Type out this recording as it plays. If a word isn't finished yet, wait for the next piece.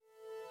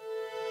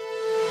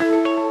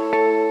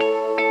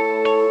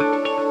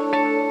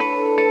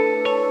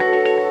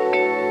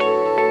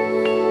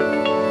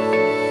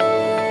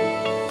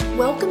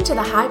to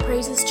the High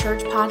Praises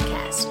Church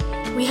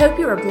podcast. We hope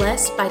you are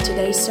blessed by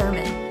today's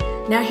sermon.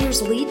 Now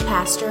here's lead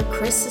pastor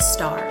Chris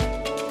Starr.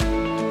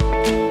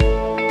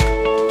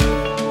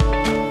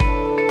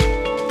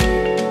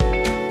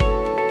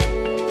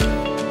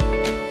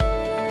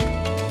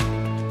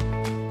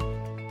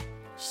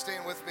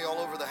 Stand with me all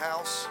over the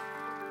house.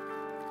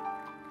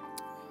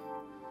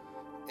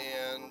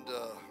 And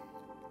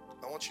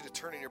I want you to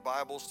turn in your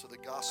Bibles to the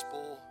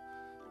Gospel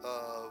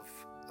of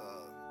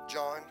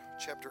John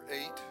chapter 8.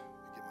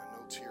 Get my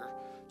notes here.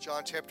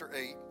 John chapter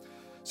 8.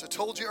 So I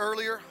told you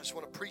earlier, I just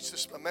want to preach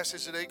a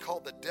message today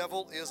called The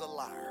Devil is a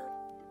Liar.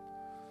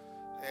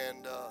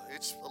 And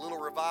it's a little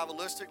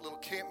revivalistic, little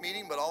camp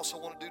meeting, but I also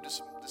want to do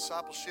some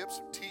discipleship,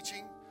 some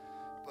teaching.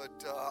 But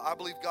I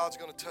believe God's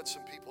going to touch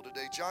some people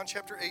today. John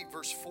chapter 8,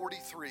 verse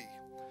 43.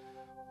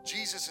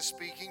 Jesus is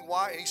speaking.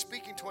 Why? And he's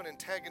speaking to an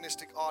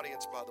antagonistic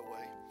audience, by the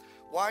way.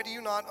 Why do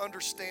you not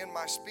understand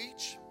my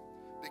speech?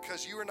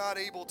 Because you are not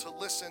able to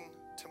listen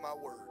to my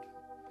word.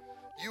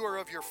 You are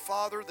of your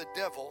father, the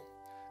devil,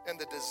 and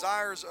the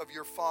desires of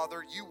your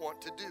father you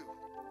want to do.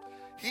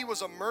 He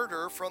was a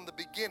murderer from the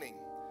beginning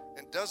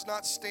and does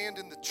not stand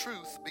in the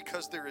truth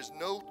because there is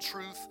no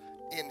truth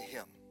in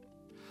him.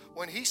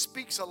 When he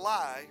speaks a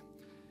lie,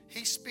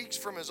 he speaks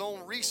from his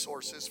own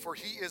resources, for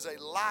he is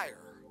a liar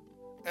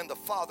and the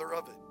father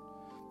of it.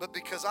 But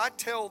because I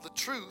tell the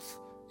truth,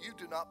 you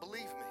do not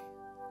believe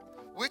me.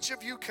 Which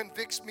of you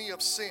convicts me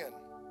of sin?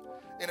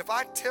 And if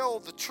I tell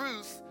the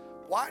truth,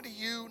 why do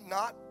you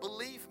not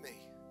believe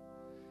me?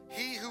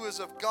 He who is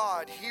of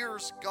God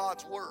hears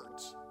God's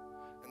words,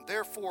 and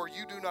therefore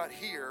you do not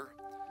hear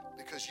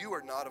because you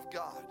are not of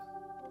God.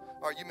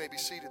 All right, you may be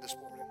seated this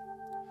morning.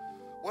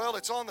 Well,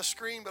 it's on the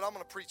screen, but I'm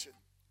going to preach it.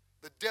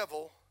 The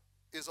devil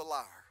is a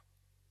liar.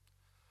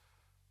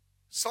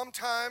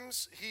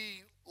 Sometimes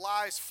he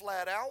lies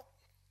flat out.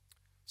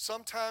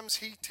 Sometimes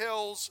he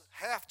tells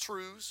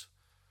half-truths.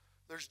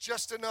 There's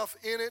just enough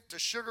in it to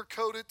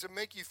sugarcoat it to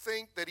make you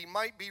think that he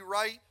might be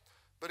right.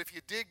 But if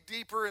you dig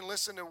deeper and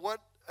listen to what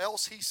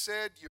else he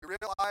said, you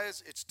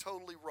realize it's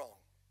totally wrong.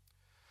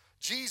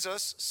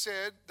 Jesus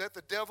said that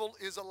the devil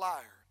is a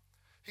liar.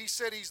 He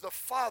said he's the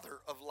father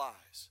of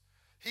lies.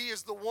 He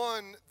is the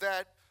one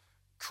that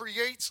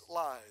creates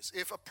lies.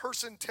 If a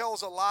person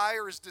tells a lie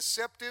or is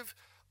deceptive,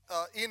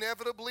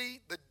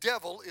 inevitably the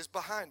devil is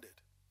behind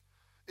it.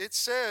 It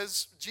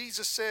says,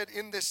 Jesus said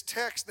in this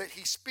text that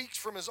he speaks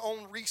from his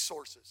own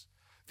resources.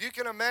 If you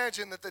can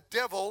imagine that the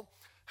devil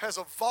has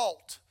a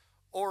vault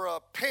or a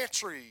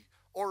pantry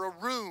or a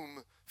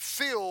room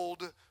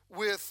filled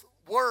with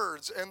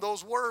words, and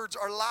those words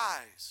are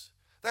lies.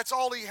 That's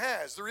all he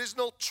has. There is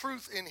no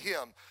truth in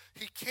him.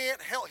 He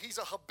can't help. He's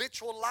a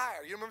habitual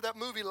liar. You remember that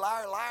movie,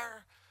 Liar,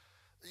 Liar?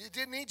 You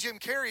didn't need Jim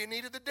Carrey. You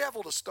needed the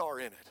devil to star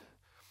in it.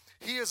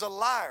 He is a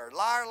liar.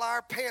 Liar,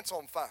 liar, pants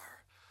on fire.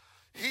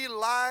 He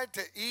lied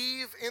to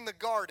Eve in the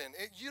garden.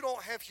 You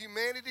don't have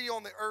humanity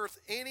on the earth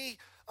any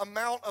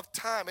amount of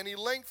time, any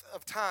length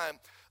of time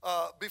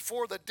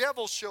before the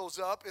devil shows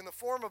up in the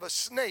form of a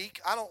snake.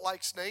 I don't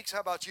like snakes.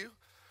 How about you?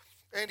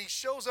 And he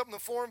shows up in the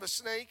form of a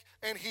snake,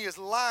 and he is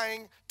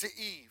lying to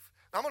Eve.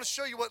 Now, I'm going to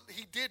show you what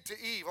he did to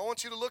Eve. I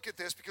want you to look at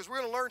this because we're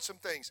going to learn some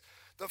things.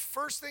 The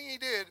first thing he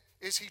did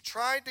is he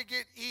tried to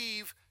get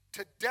Eve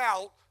to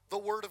doubt the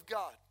word of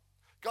God.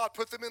 God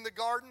put them in the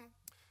garden.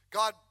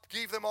 God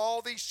gave them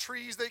all these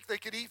trees they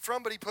could eat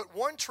from, but he put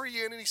one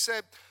tree in and he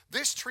said,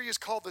 this tree is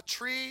called the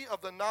tree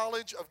of the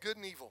knowledge of good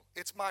and evil.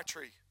 It's my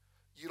tree.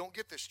 You don't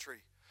get this tree.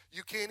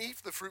 You can't eat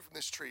the fruit from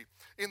this tree.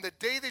 In the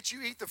day that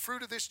you eat the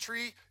fruit of this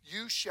tree,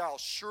 you shall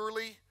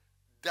surely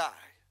die.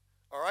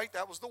 All right,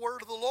 that was the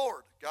word of the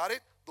Lord. Got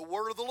it? The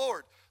word of the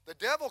Lord. The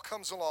devil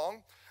comes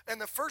along,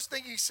 and the first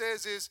thing he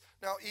says is,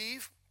 now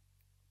Eve,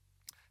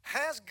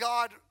 has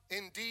God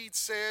indeed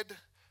said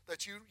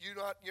that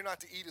you're not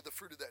to eat of the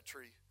fruit of that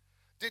tree?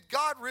 Did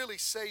God really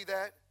say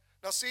that?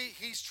 Now see,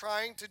 he's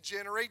trying to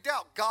generate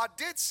doubt. God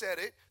did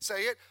say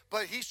it,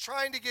 but he's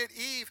trying to get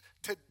Eve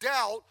to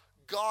doubt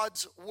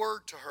God's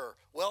word to her.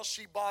 Well,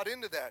 she bought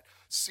into that.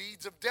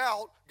 Seeds of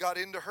doubt got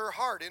into her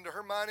heart, into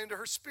her mind, into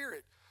her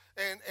spirit.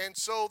 And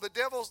so the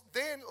devil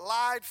then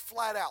lied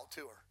flat out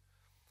to her.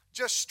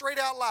 Just straight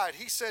out lied.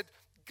 He said,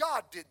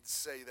 God didn't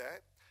say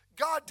that.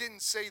 God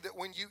didn't say that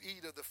when you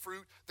eat of the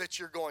fruit that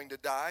you're going to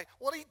die.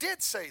 Well, he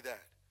did say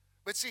that.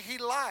 But see, he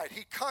lied.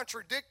 He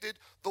contradicted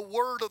the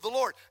word of the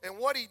Lord. And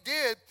what he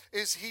did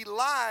is he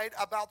lied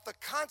about the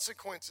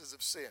consequences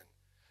of sin.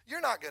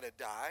 You're not going to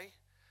die.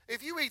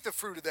 If you eat the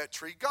fruit of that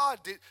tree,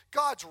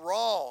 God's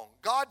wrong.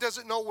 God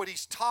doesn't know what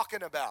he's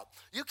talking about.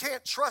 You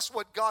can't trust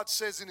what God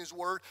says in his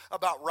word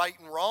about right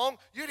and wrong.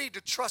 You need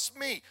to trust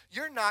me.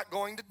 You're not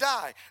going to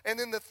die. And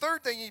then the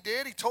third thing he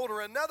did, he told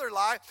her another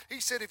lie. He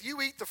said, if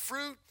you eat the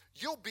fruit,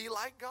 you'll be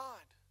like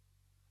God.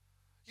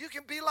 You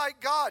can be like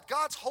God.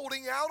 God's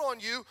holding out on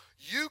you.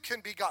 You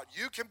can be God.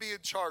 You can be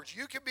in charge.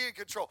 You can be in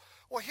control.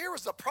 Well, here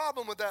was the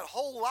problem with that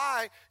whole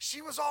lie.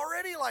 She was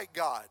already like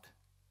God.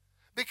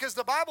 Because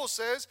the Bible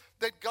says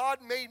that God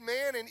made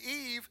man and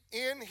Eve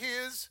in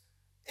his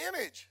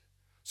image.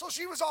 So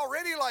she was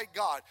already like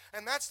God.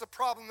 And that's the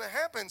problem that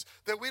happens,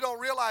 that we don't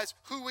realize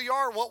who we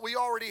are and what we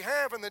already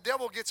have, and the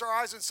devil gets our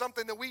eyes on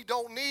something that we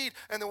don't need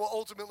and that will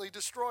ultimately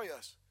destroy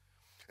us.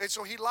 And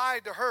so he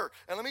lied to her.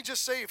 And let me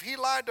just say, if he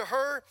lied to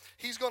her,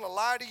 he's going to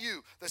lie to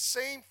you. The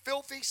same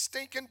filthy,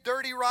 stinking,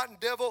 dirty, rotten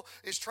devil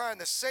is trying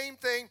the same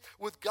thing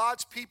with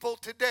God's people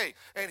today.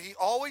 And he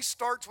always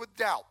starts with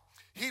doubt.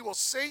 He will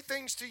say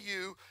things to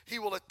you. He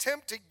will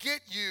attempt to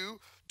get you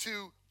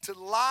to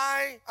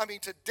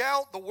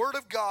doubt the Word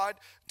of God,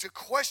 to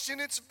question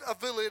its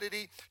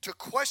validity, to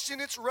question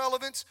its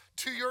relevance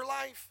to your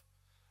life.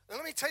 And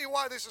let me tell you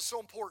why this is so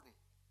important.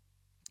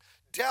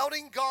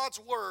 Doubting God's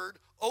Word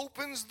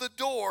opens the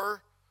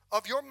door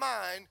of your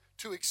mind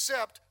to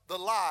accept the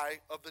lie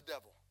of the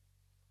devil.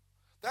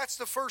 That's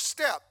the first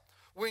step.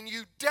 When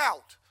you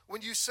doubt,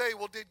 when you say,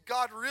 well, did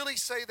God really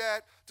say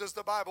that? Does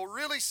the Bible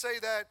really say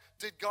that?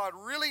 Did God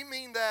really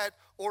mean that?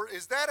 Or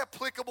is that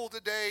applicable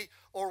today?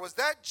 Or was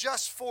that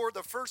just for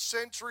the first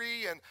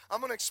century? And I'm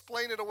going to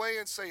explain it away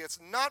and say it's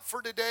not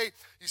for today.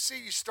 You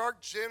see, you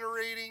start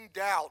generating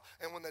doubt.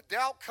 And when the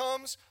doubt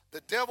comes,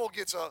 the devil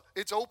gets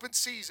it's open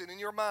season in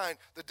your mind.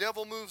 The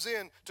devil moves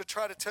in to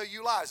try to tell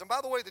you lies. And by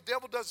the way, the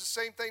devil does the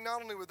same thing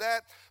not only with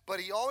that, but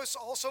he always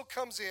also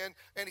comes in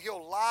and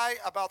he'll lie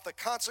about the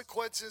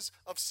consequences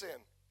of sin.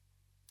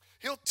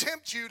 He'll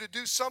tempt you to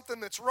do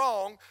something that's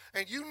wrong,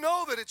 and you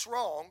know that it's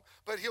wrong,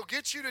 but he'll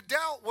get you to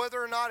doubt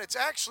whether or not it's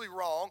actually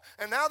wrong.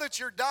 And now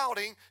that you're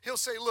doubting, he'll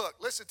say, look,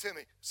 listen to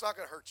me. It's not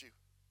going to hurt you.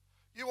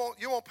 You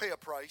won't pay a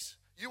price.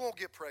 You won't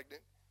get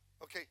pregnant.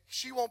 Okay?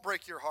 She won't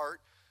break your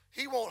heart.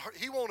 He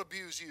won't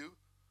abuse you.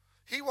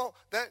 They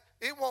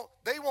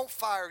won't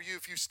fire you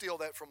if you steal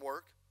that from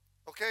work.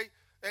 Okay?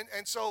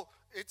 And so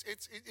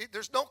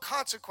there's no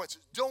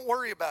consequences. Don't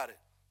worry about it.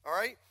 All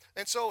right?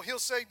 And so he'll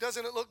say,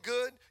 doesn't it look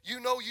good? You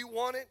know you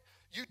want it.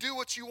 You do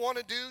what you want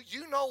to do.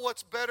 You know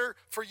what's better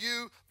for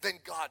you than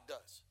God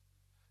does.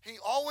 He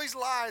always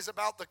lies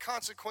about the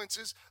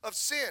consequences of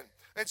sin.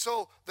 And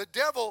so the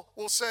devil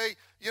will say,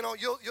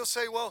 you'll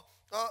say, well,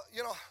 I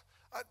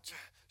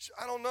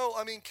don't know.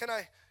 I mean, can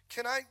I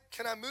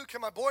move?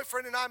 Can my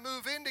boyfriend and I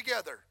move in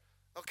together?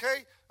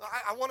 Okay?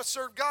 I want to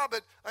serve God,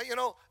 but, let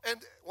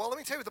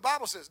me tell you what the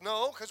Bible says.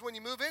 No, because when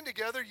you move in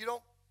together, you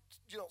don't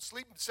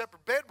sleep in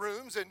separate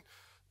bedrooms, and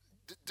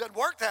it doesn't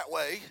work that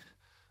way,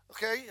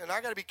 okay? And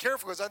I got to be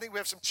careful because I think we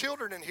have some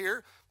children in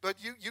here, but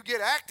you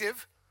get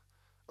active,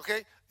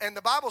 okay? And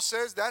the Bible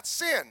says that's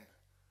sin.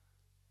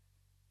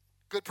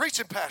 Good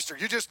preaching, Pastor.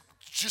 You just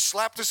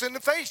slapped us in the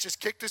face, just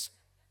kicked us.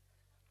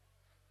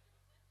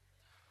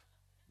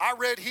 I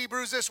read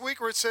Hebrews this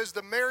week where it says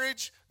the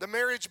marriage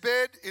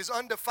bed is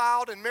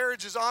undefiled and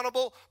marriage is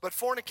honorable, but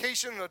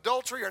fornication and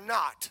adultery are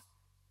not.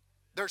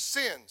 They're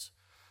sins.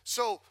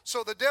 So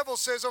the devil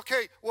says,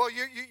 okay, well,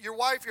 your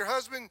wife, your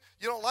husband,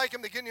 you don't like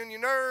him, they get on your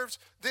nerves,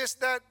 this,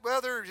 that,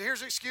 other,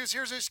 here's an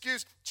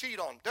excuse, cheat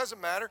on. Doesn't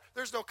matter.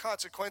 There's no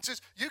consequences.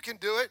 You can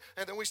do it.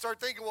 And then we start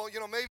thinking, well,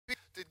 maybe,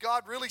 did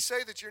God really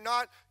say that you're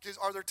not? Because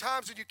are there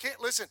times when you can't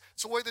listen?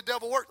 It's the way the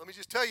devil works. Let me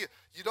just tell you,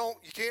 you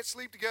can't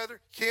sleep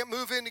together, you can't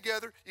move in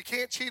together, you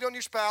can't cheat on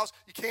your spouse,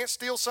 you can't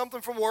steal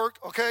something from work,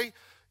 okay?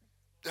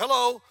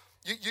 Hello?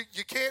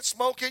 You can't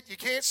smoke it, you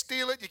can't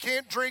steal it, you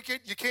can't drink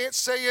it, you can't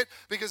say it,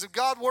 because if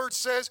God's word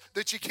says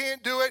that you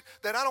can't do it,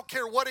 then I don't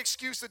care what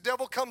excuse the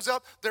devil comes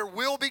up, there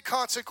will be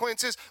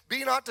consequences.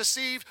 Be not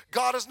deceived,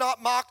 God is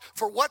not mocked,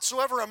 for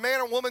whatsoever a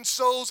man or woman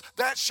sows,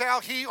 that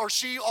shall he or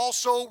she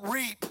also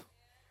reap.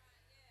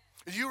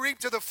 If you reap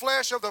to the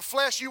flesh of the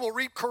flesh, you will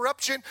reap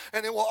corruption,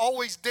 and it will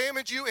always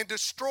damage you and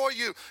destroy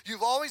you.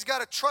 You've always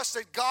got to trust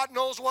that God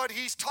knows what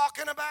he's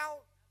talking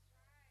about.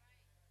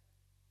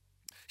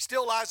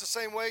 Still lies the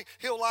same way.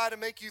 He'll lie to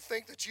make you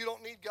think that you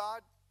don't need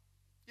God.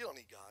 You don't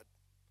need God.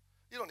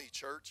 You don't need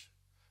church.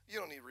 You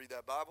don't need to read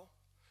that Bible.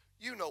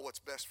 You know what's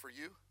best for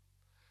you.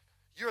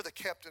 You're the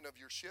captain of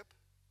your ship.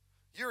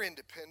 You're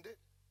independent.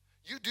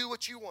 You do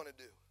what you want to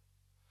do.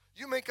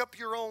 You make up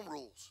your own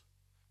rules.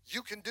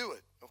 You can do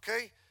it,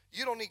 okay?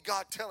 You don't need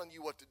God telling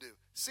you what to do.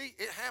 See,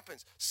 it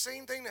happens.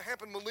 Same thing that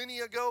happened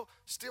millennia ago,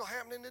 still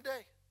happening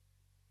today.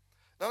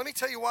 Now, let me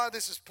tell you why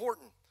this is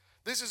important.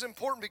 This is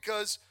important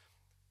because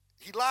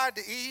he lied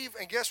to Eve,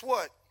 and guess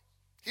what?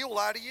 He'll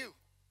lie to you.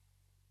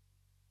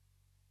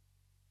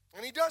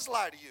 And he does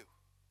lie to you.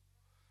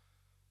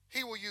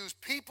 He will use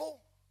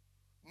people,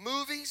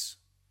 movies,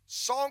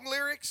 song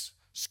lyrics,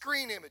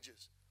 screen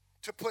images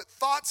to put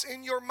thoughts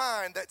in your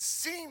mind that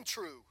seem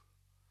true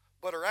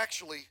but are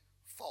actually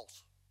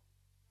false.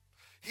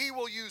 He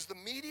will use the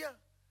media,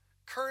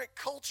 current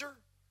culture,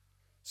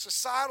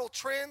 societal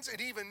trends, and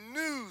even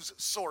news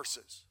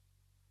sources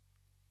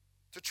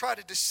to try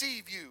to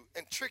deceive you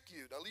and trick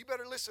you. Now, you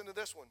better listen to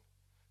this one.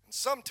 And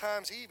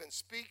sometimes he even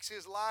speaks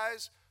his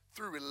lies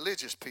through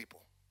religious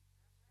people.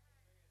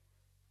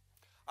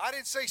 I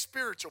didn't say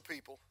spiritual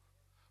people,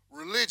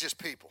 religious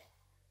people.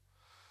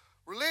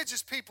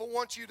 Religious people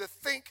want you to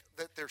think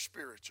that they're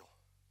spiritual.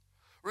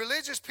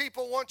 Religious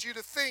people want you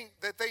to think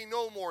that they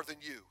know more than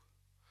you,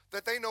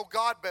 that they know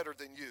God better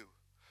than you,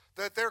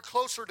 that they're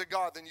closer to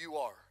God than you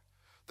are,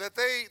 that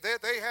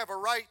they have a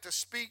right to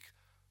speak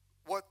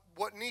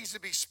what needs to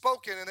be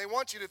spoken, and they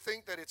want you to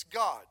think that it's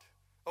God,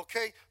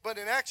 okay? But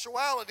in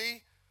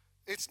actuality,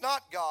 it's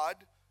not God.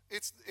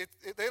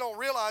 They don't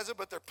realize it,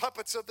 but they're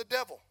puppets of the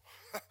devil.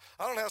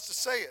 I don't know how else to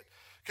say it,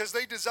 because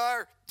they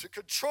desire to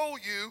control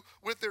you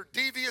with their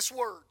devious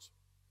words.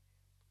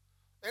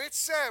 And it's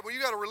sad when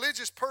you got a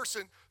religious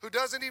person who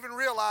doesn't even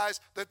realize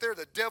that they're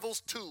the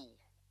devil's tool.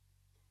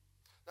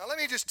 Now, let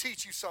me just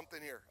teach you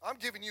something here. I'm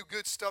giving you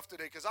good stuff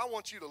today because I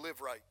want you to live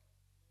right.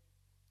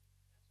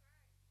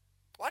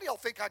 Why do y'all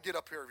think I get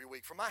up here every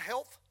week? For my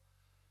health?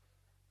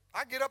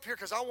 I get up here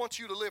because I want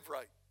you to live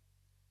right.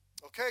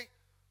 Okay?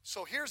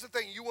 So here's the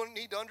thing. You will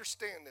need to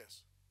understand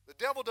this. The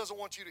devil doesn't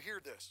want you to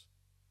hear this.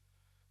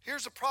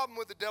 Here's the problem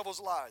with the devil's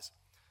lies.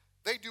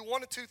 They do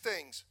one of two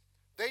things.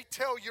 They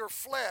tell your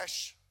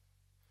flesh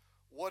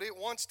what it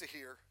wants to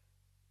hear,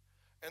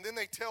 and then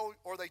they tell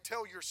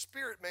your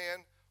spirit man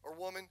or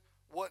woman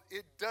what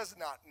it does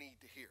not need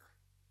to hear.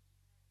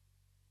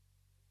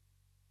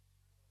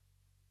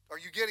 Are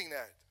you getting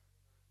that?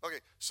 Okay,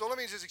 so let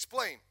me just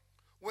explain.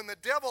 When the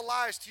devil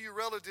lies to you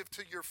relative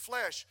to your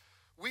flesh,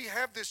 we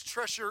have this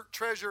treasure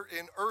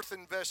in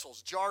earthen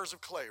vessels, jars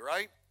of clay,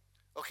 right?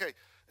 Okay,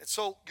 and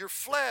so your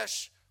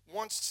flesh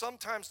wants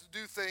sometimes to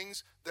do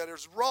things that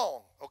is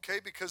wrong, okay,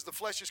 because the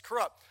flesh is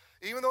corrupt.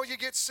 Even though you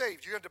get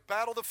saved, you have to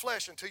battle the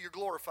flesh until you're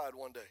glorified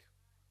one day.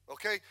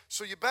 Okay?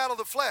 So you battle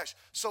the flesh.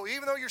 So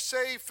even though you're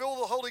saved, filled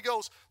with the Holy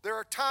Ghost, there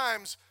are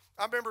times,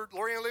 I remember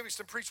Lorianne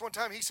Livingston preached one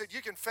time, he said,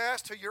 you can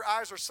fast till your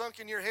eyes are sunk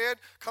in your head,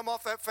 come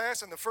off that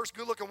fast, and the first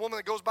good-looking woman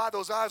that goes by,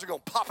 those eyes are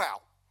going to pop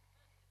out.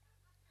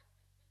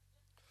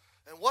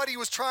 And what he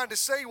was trying to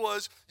say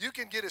was, you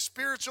can get as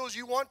spiritual as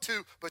you want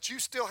to, but you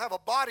still have a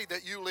body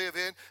that you live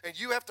in, and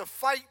you have to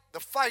fight the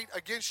fight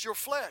against your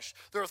flesh.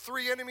 There are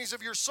three enemies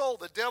of your soul: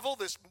 the devil,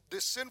 this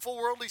sinful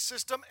worldly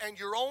system, and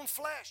your own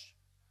flesh.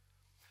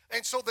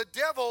 And so the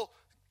devil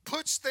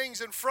puts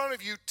things in front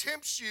of you,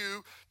 tempts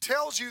you,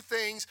 tells you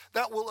things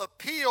that will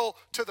appeal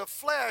to the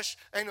flesh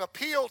and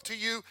appeal to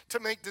you to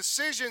make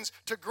decisions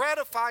to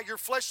gratify your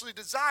fleshly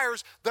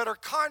desires that are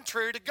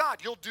contrary to God.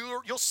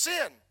 You'll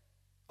sin,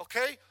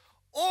 okay?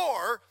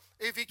 Or,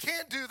 if he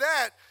can't do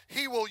that,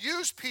 he will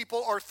use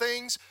people or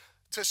things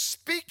to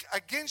speak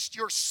against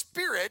your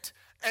spirit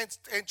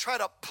and try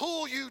to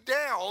pull you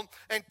down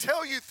and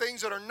tell you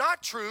things that are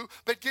not true,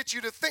 but get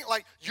you to think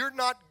like you're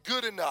not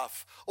good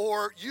enough,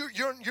 or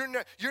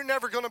you're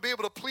never going to be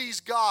able to please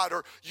God,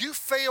 or you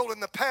failed in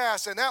the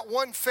past, and that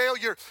one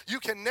failure, you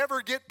can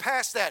never get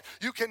past that.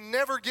 You can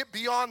never get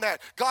beyond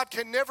that. God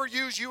can never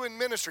use you in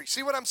ministry.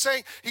 See what I'm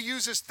saying? He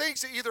uses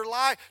things to either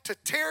lie, to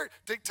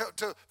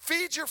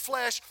feed your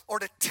flesh, or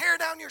to tear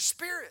down your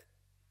spirit.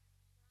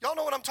 Y'all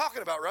know what I'm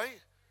talking about, right?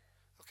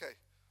 Okay.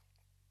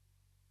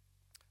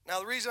 Now,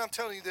 the reason I'm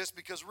telling you this,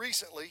 because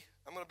recently,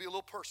 I'm going to be a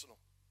little personal.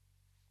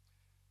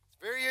 It's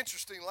very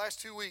interesting,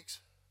 last 2 weeks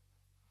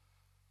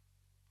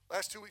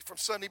from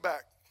Sunday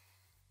back.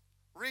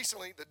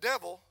 Recently, the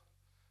devil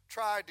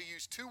tried to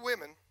use two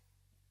women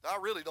that I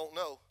really don't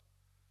know,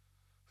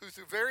 who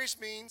through various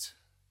means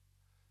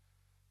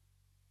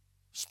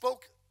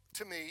spoke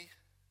to me,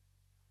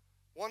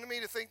 wanted me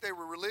to think they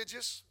were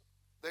religious,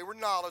 they were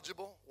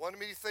knowledgeable, wanted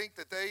me to think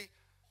that they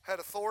had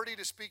authority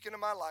to speak into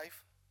my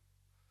life.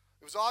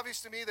 It was obvious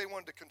to me they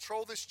wanted to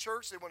control this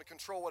church. They wanted to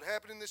control what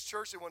happened in this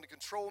church. They wanted to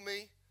control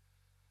me.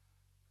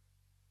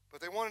 But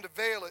they wanted to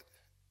veil it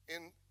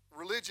in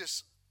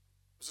religious.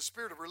 It was a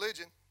spirit of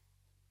religion.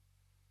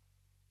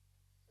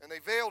 And they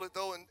veiled it,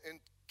 though, and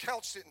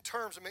couched it in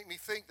terms that make me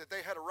think that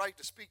they had a right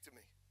to speak to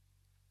me.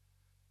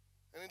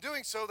 And in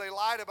doing so, they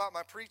lied about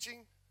my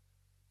preaching.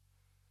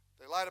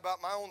 They lied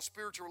about my own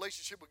spiritual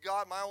relationship with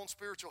God, my own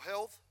spiritual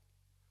health.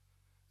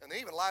 And they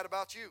even lied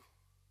about you.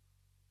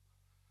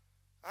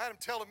 I had them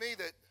telling me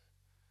that,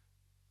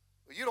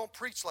 well, you don't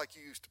preach like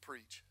you used to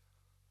preach.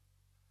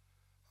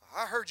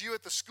 I heard you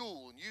at the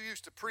school, and you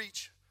used to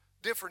preach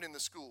different in the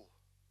school.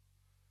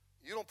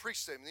 You don't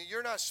preach the same.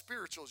 You're not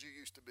spiritual as you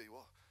used to be.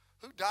 Well,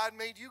 who died and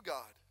made you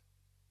God?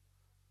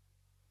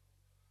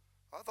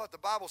 I thought the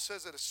Bible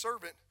says that a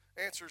servant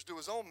answers to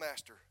his own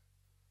master,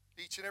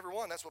 each and every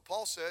one. That's what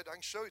Paul said. I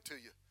can show it to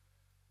you.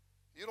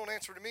 You don't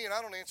answer to me, and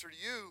I don't answer to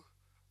you.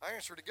 I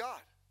answer to God.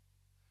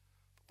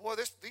 Boy,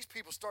 these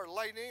people started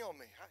lightning on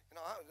me.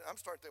 I'm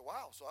starting to think,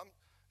 wow, so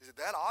is it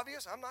that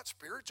obvious? I'm not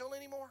spiritual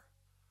anymore?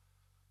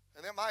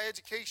 And then my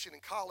education in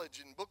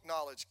college and book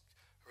knowledge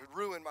would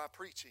ruin my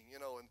preaching,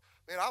 And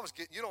man, I was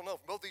getting, you don't know,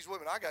 from both these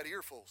women, I got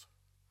earfuls.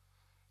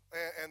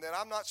 And then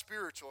I'm not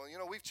spiritual.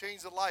 And, we've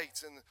changed the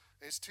lights, and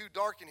it's too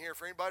dark in here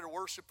for anybody to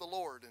worship the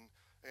Lord.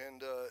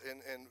 And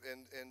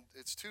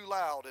it's too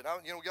loud, and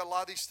we got a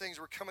lot of these things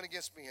were coming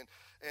against me, and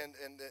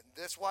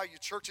that's why your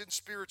church isn't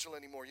spiritual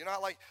anymore. You're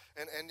not like,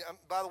 and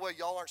by the way,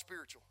 y'all aren't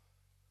spiritual.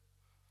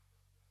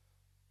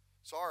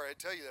 Sorry, I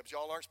tell you that, but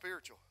y'all aren't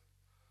spiritual,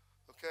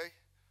 okay?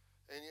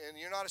 And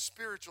you're not as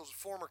spiritual as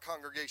former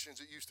congregations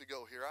that used to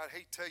go here. I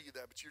hate to tell you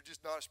that, but you're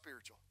just not as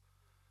spiritual.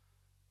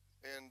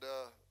 And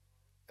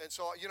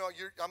so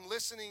I'm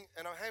listening,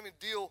 and I'm having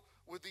to deal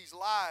with these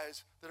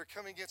lies that are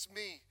coming against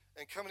me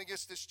and coming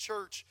against this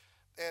church.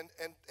 And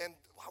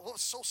what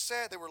was so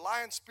sad, they were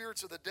lying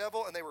spirits of the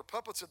devil, and they were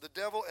puppets of the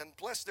devil, and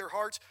bless their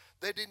hearts,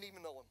 they didn't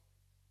even know him.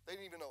 They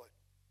didn't even know it.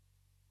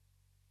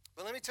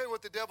 But let me tell you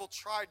what the devil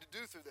tried to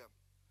do through them.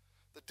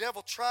 The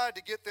devil tried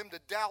to get them to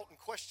doubt and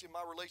question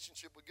my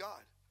relationship with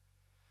God,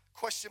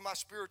 question my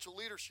spiritual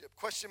leadership,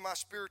 question my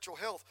spiritual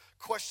health,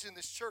 question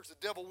this church. The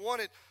devil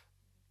wanted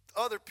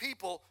other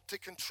people to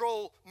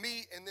control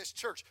me in this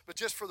church. But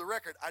just for the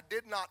record, I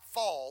did not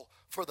fall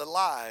for the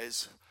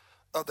lies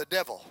of the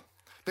devil,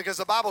 because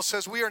the Bible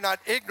says we are not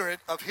ignorant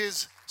of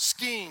his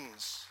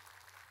schemes.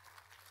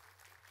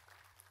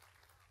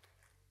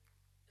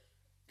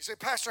 You say,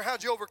 Pastor,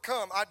 how'd you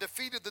overcome? I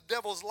defeated the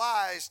devil's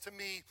lies to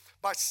me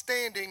by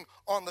standing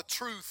on the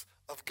truth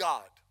of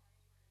God.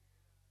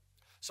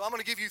 So I'm going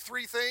to give you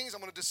 3 things. I'm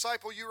going to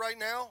disciple you right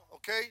now,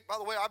 okay? By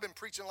the way, I've been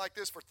preaching like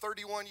this for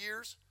 31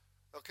 years,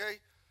 okay?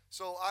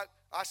 So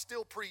I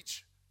still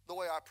preach the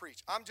way I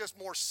preach. I'm just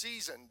more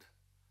seasoned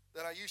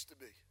than I used to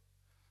be.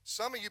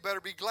 Some of you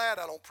better be glad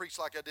I don't preach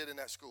like I did in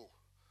that school,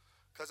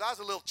 because I was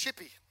a little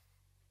chippy.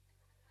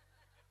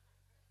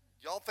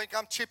 Y'all think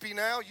I'm chippy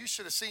now? You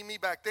should have seen me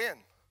back then.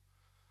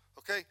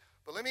 Okay,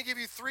 but let me give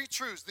you 3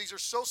 truths. These are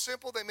so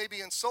simple, they may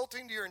be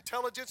insulting to your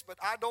intelligence, but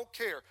I don't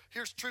care.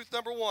 Here's truth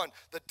number 1.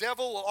 The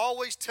devil will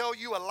always tell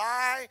you a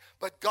lie,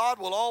 but God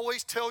will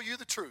always tell you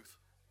the truth.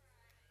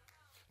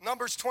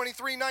 Numbers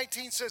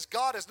 23:19 says,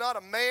 God is not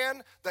a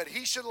man that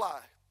he should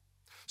lie.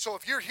 So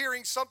if you're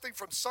hearing something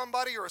from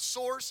somebody or a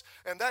source,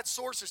 and that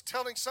source is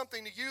telling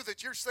something to you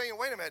that you're saying,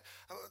 wait a minute,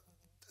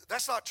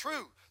 that's not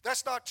true.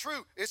 That's not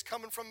true. It's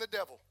coming from the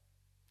devil.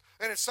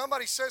 And if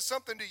somebody says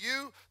something to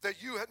you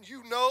that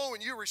you know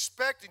and you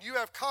respect and you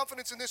have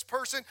confidence in this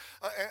person,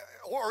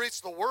 or it's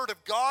the word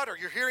of God, or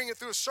you're hearing it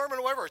through a sermon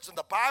or whatever, it's in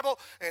the Bible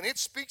and it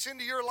speaks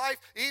into your life,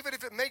 even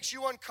if it makes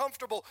you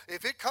uncomfortable,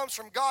 if it comes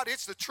from God,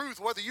 it's the truth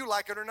whether you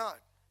like it or not.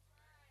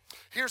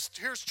 Here's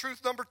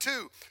truth number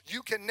 2.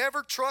 You can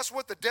never trust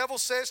what the devil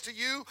says to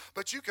you,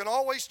 but you can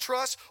always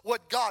trust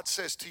what God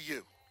says to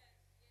you.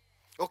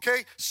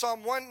 Okay,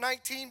 Psalm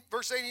 119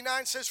 verse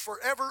 89 says,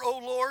 forever, O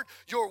Lord,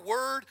 your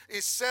word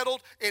is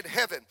settled in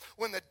heaven.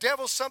 When the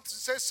devil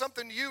says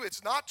something to you,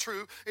 it's not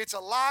true, it's a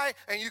lie,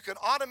 and you can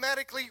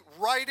automatically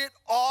write it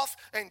off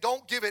and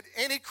don't give it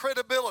any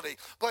credibility.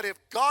 But if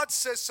God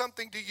says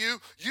something to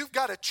you, you've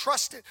got to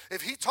trust it.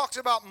 If he talks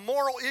about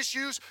moral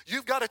issues,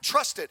 you've got to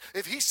trust it.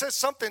 If he says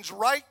something's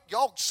right,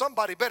 y'all,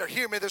 somebody better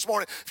hear me this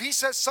morning. If he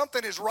says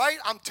something is right,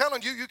 I'm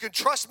telling you, you can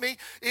trust me.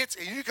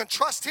 You can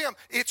trust him.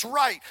 It's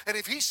right. And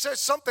if he says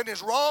something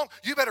is wrong,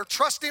 you better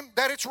trust him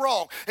that it's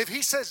wrong. If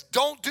he says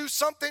don't do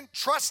something,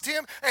 trust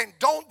him and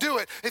don't do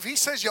it. If he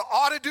says you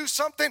ought to do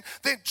something,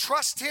 then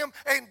trust him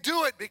and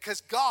do it,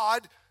 because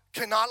God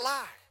cannot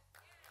lie.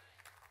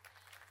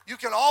 You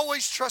can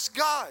always trust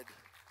God.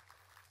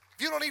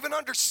 If you don't even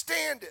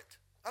understand it,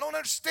 I don't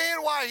understand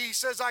why he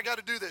says I got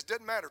to do this.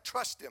 Doesn't matter.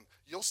 Trust him.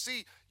 You'll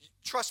see.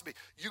 Trust me.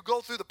 You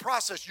go through the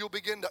process, you'll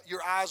begin to,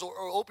 your eyes will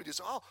open. You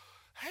say, oh,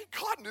 hey,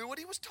 God knew what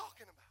he was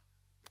talking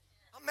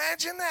about.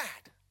 Imagine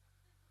that.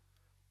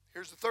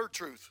 Here's the 3rd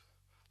truth.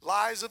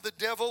 Lies of the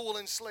devil will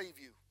enslave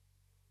you,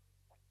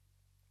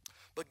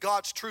 but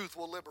God's truth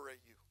will liberate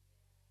you.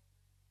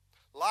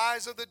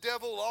 Lies of the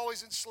devil will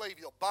always enslave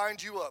you. It'll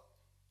bind you up.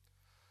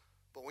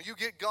 But when you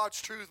get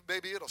God's truth,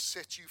 baby, it'll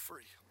set you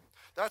free.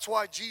 That's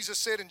why Jesus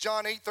said in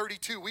John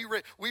 8:32,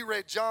 we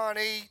read John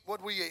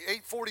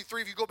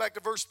 8:43. If you go back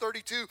to verse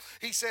 32,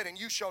 he said, and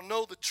you shall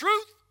know the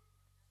truth,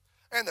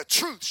 and the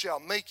truth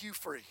shall make you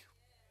free.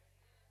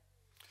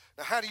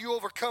 Now, how do you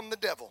overcome the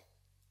devil?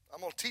 I'm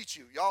going to teach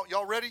you.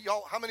 Y'all ready?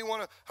 Y'all, how many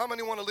want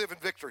to live in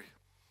victory?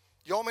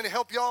 You want me to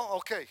help y'all?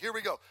 Okay, here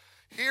we go.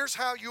 Here's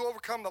how you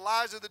overcome the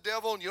lies of the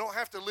devil, and you don't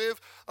have to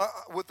live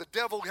with the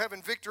devil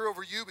having victory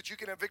over you, but you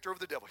can have victory over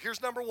the devil.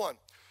 Here's number 1.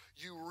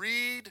 You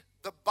read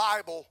the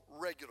Bible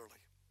regularly,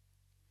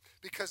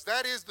 because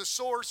that is the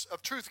source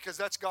of truth, because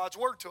that's God's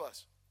word to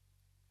us.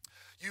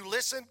 You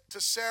listen to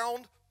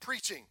sound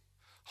preaching.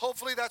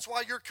 Hopefully that's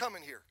why you're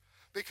coming here,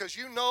 because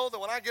you know that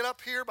when I get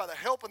up here, by the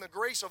help and the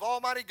grace of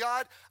Almighty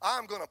God,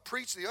 I'm going to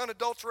preach the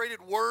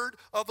unadulterated word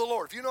of the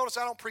Lord. If you notice,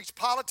 I don't preach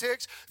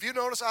politics. If you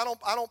notice, I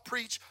don't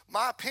preach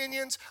my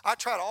opinions. I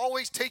try to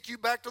always take you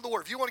back to the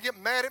word. If you want to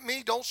get mad at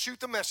me, don't shoot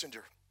the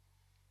messenger.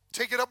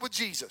 Take it up with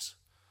Jesus.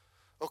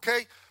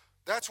 Okay?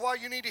 That's why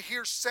you need to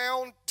hear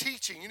sound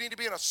teaching. You need to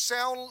be in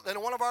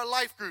one of our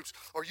life groups,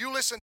 or you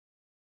listen.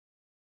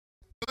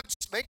 Good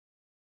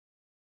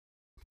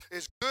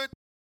is good.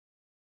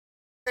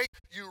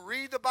 You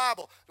read the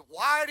Bible.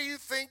 Why do you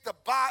think the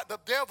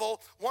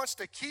devil wants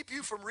to keep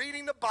you from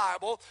reading the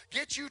Bible,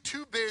 get you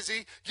too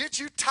busy, get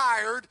you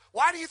tired?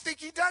 Why do you think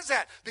he does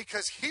that?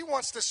 Because he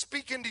wants to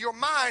speak into your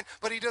mind,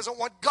 but he doesn't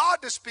want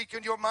God to speak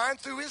into your mind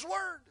through his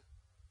word.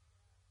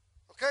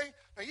 Okay?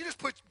 Now you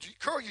just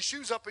curl your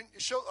shoes up and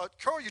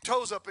curl your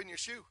toes up in your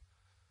shoe.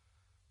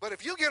 But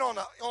if you get on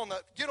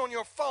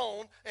your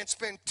phone and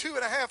spend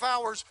 2.5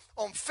 hours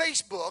on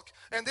Facebook,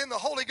 and then the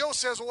Holy Ghost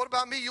says, well, what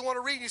about me? You want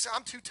to read? And you say,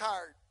 I'm too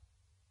tired.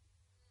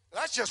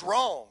 That's just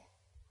wrong.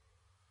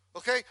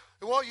 Okay?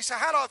 Well, you say,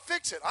 how do I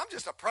fix it? I'm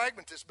just a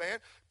pragmatist, man.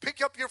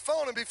 Pick up your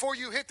phone, and before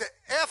you hit the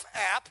F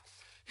app,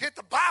 hit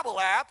the Bible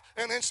app,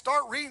 and then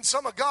start reading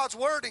some of God's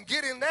Word and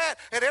get in that.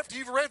 And after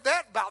you've read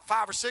that about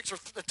 5 or 6 or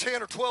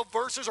 10 or 12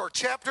 verses or a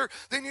chapter,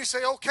 then you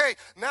say, okay,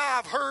 now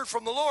I've heard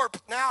from the Lord.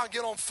 Now I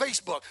get on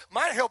Facebook.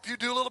 Might help you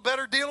do a little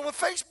better dealing with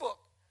Facebook.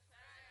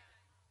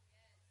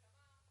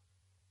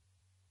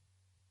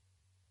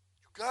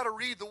 You've got to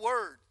read the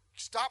Word.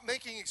 Stop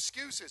making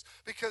excuses,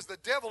 because the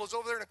devil is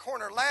over there in the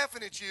corner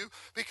laughing at you,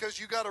 because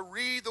you got to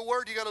read the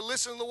Word. You got to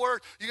listen to the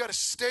Word. You got to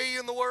stay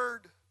in the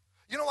Word.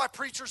 You know why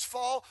preachers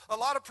fall? A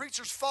lot of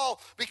preachers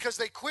fall because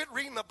they quit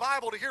reading the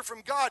Bible to hear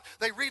from God.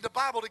 They read the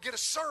Bible to get a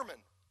sermon.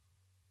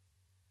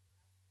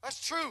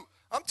 That's true.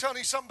 I'm telling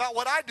you something about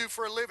what I do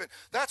for a living.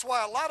 That's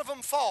why a lot of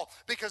them fall,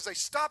 because they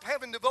stop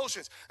having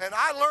devotions. And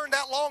I learned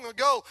that long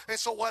ago. And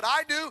so what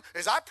I do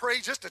is I pray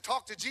just to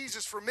talk to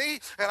Jesus for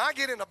me, and I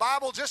get in the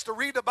Bible just to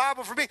read the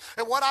Bible for me.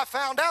 And what I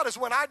found out is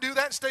when I do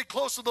that and stay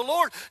close to the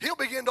Lord, He'll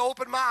begin to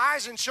open my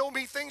eyes and show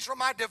me things from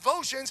my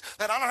devotions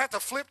that I don't have to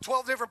flip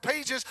 12 different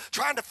pages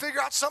trying to figure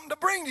out something to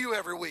bring to you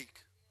every week.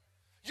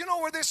 You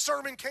know where this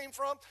sermon came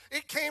from?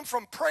 It came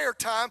from prayer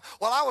time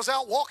while I was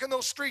out walking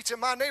those streets in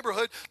my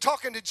neighborhood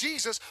talking to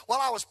Jesus. While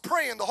I was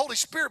praying, the Holy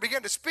Spirit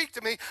began to speak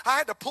to me. I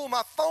had to pull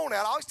my phone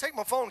out. I always take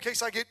my phone in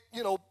case I get,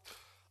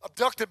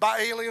 abducted by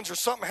aliens or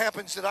something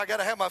happens that I got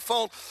to have my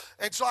phone.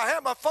 And so I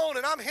have my phone,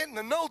 and I'm hitting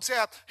the notes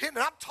app, and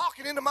I'm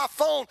talking into my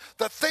phone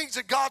the things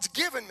that God's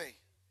given me.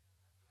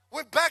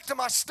 Went back to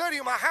my study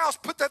in my house,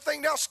 put that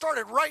thing down,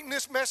 started writing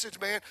this message,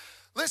 man.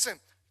 Listen.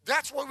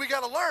 That's what we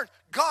got to learn.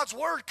 God's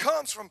Word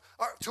comes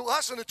to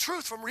us in the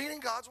truth from reading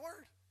God's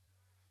Word.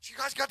 So you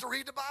guys got to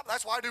read the Bible.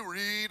 That's why I do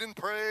read and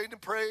pray and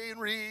pray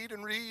and read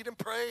and read and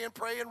pray and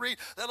pray and read.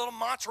 That little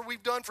mantra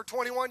we've done for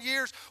 21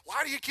 years.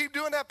 Why do you keep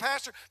doing that,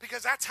 Pastor?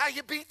 Because that's how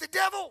you beat the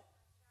devil.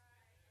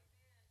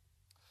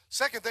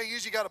 Second thing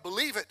is you got to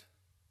believe it.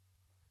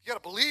 You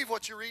got to believe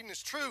what you're reading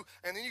is true,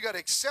 and then you got to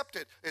accept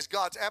it as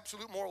God's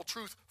absolute moral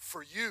truth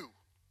for you.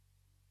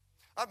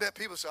 I bet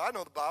people say, I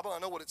know the Bible, I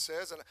know what it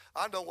says, and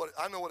I know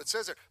what it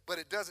says there, but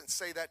it doesn't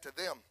say that to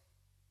them.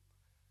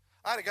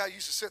 I had a guy who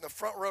used to sit in the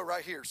front row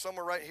right here,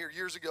 somewhere right here,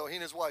 years ago, he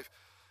and his wife,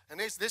 and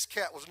this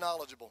cat was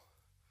knowledgeable.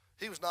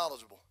 He was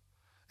knowledgeable.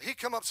 He'd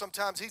come up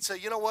sometimes, he'd say,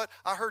 you know what,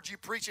 I heard you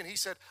preaching. He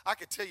said, I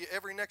could tell you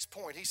every next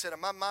point. He said,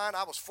 in my mind,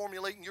 I was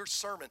formulating your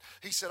sermon.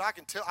 He said,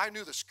 I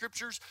knew the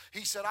scriptures.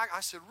 He said, I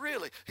said,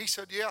 really? He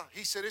said, yeah.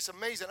 He said, it's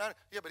amazing.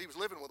 Yeah, but he was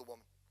living with a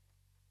woman.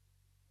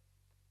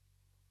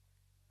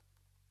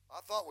 I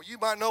thought, well, you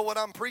might know what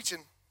I'm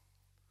preaching.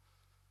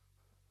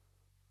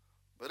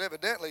 But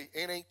evidently,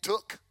 it ain't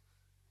took.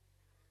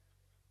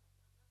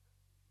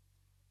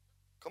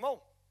 Come on.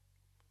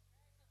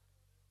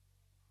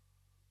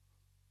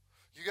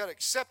 You got to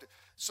accept it.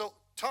 So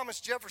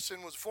Thomas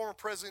Jefferson was a former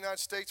president of the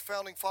United States,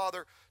 founding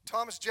father.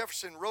 Thomas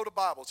Jefferson wrote a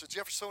Bible. It's a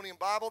Jeffersonian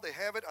Bible. They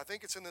have it. I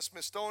think it's in the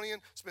Smithsonian,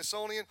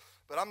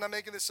 but I'm not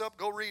making this up.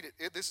 Go read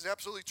it. This is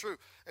absolutely true.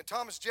 And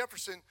Thomas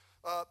Jefferson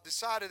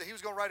decided that he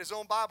was going to write his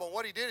own Bible. And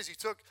what he did is he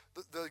took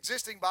the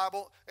existing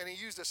Bible and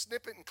he used a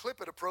snippet and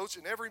clip it approach,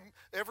 and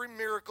every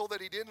miracle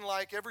that he didn't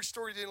like, every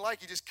story he didn't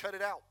like, he just cut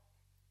it out.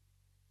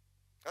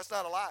 That's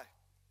not a lie.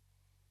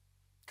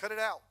 Cut it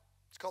out.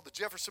 It's called the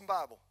Jefferson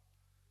Bible.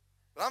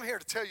 But I'm here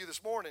to tell you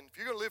this morning, if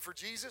you're going to live for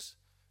Jesus,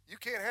 you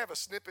can't have a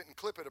snippet and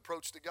clip it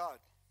approach to God.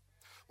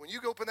 When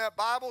you open that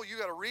Bible, you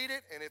got to read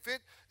it, and if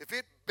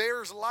it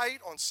bears light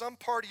on some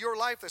part of your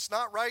life that's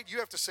not right, you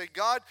have to say,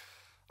 God,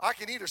 I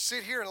can either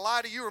sit here and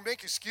lie to you or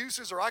make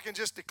excuses, or I can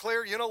just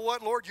declare, you know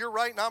what, Lord, you're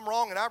right and I'm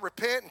wrong, and I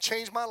repent and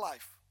change my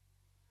life.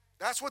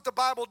 That's what the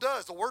Bible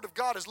does. The Word of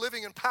God is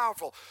living and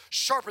powerful,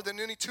 sharper than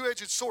any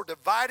two-edged sword,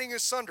 dividing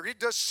asunder. It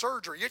does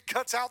surgery. It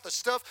cuts out the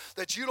stuff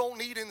that you don't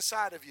need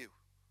inside of you.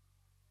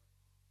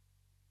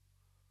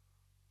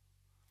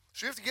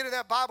 So you have to get in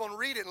that Bible and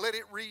read it and let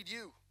it read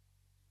you.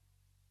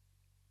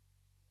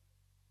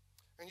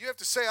 And you have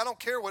to say, I don't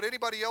care what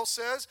anybody else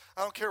says.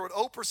 I don't care what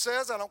Oprah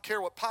says. I don't care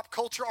what pop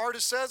culture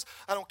artist says.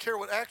 I don't care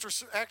what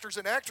actors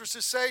and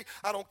actresses say.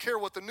 I don't care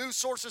what the news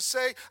sources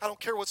say. I don't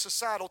care what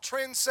societal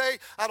trends say.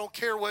 I don't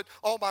care what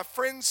all my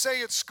friends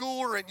say at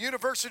school or at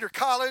university or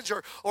college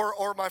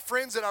or my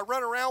friends that I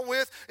run around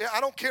with. I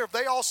don't care if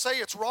they all say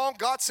it's wrong.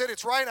 God said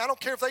it's right. I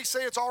don't care if they say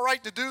it's all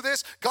right to do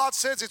this. God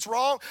says it's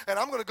wrong, and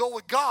I'm going to go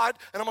with God,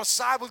 and I'm going to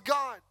side with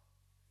God.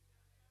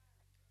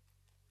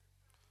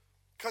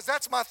 Because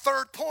that's my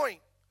third point.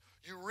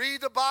 You read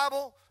the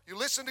Bible, you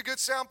listen to good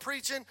sound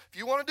preaching. If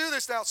you want to do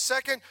this now,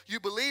 second, you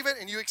believe it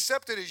and you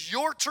accept it as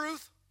your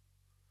truth.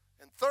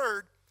 And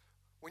third,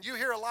 when you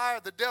hear a lie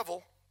of the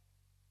devil,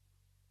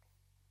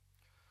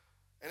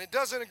 and it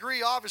doesn't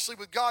agree, obviously,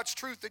 with God's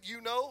truth that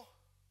you know,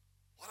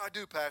 what do I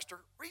do,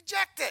 Pastor?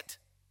 Reject it.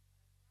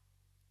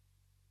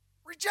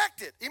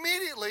 Reject it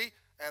immediately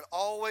and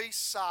always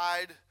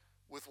side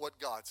with what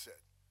God said.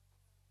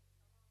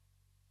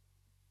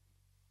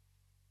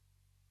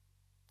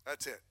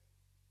 That's it.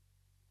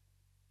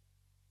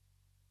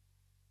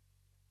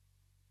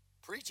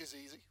 Preach is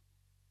easy.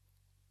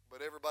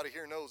 But everybody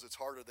here knows it's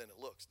harder than it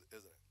looks,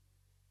 isn't it?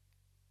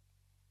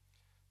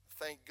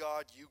 Thank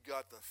God you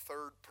got the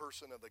third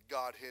person of the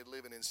Godhead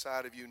living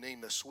inside of you,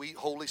 named the sweet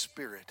Holy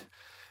Spirit.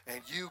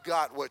 And you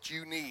got what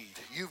you need.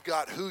 You've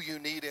got who you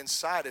need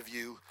inside of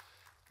you.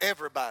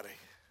 Everybody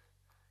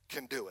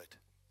can do it.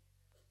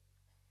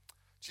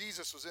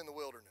 Jesus was in the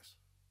wilderness.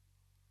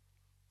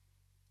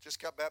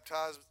 Just got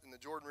baptized in the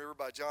Jordan River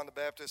by John the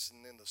Baptist,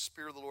 and then the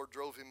Spirit of the Lord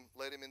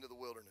led him into the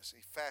wilderness.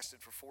 He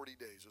fasted for 40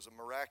 days. It was a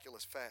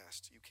miraculous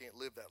fast. You can't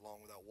live that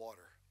long without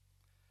water.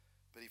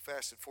 But he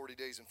fasted 40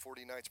 days and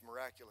 40 nights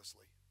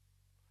miraculously.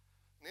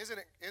 And isn't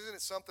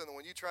it something that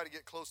when you try to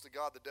get close to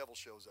God, the devil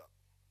shows up?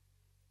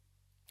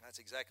 That's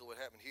exactly what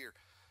happened here.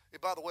 Hey,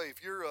 by the way,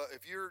 if you're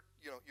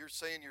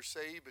saying you're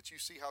saved, but you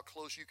see how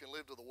close you can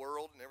live to the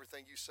world and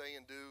everything you say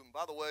and do. And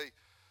by the way,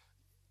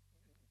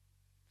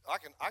 I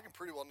can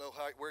pretty well know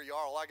where you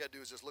are. All I got to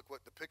do is just look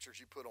what the pictures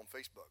you put on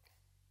Facebook.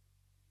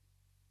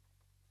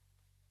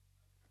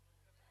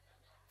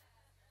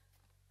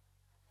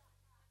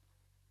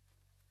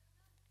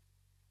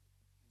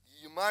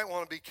 You might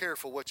want to be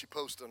careful what you're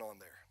posting on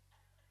there.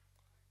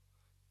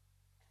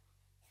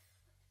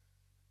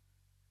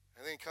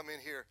 And then come in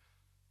here.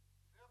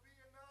 There'll be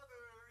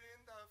another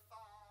in the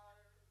fire.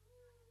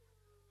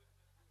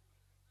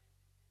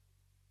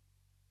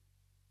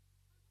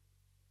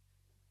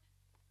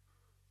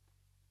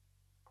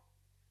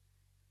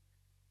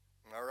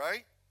 All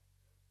right?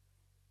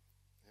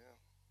 Yeah.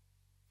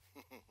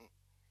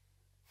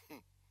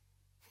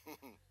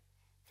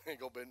 ain't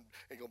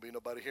gonna be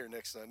nobody here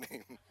next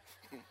Sunday.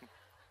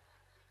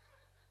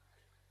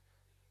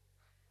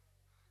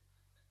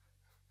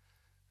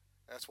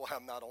 That's why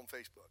I'm not on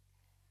Facebook.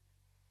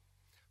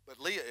 But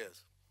Leah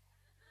is.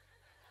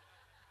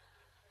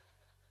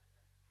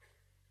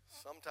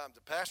 Sometimes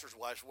the pastor's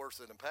wife's worse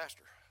than the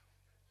pastor.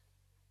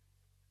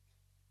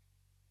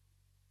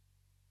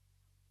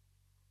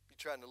 You're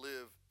trying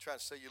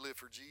to say you live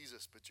for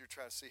Jesus, but you're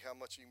trying to see how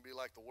much you can be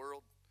like the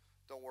world.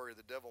 Don't worry,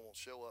 the devil won't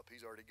show up.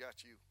 He's already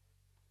got you.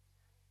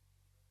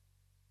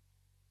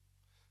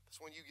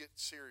 That's when you get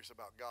serious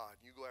about God.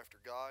 You go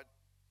after God,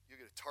 you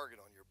get a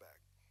target on your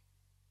back.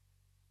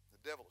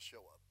 The devil will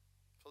show up.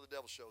 So the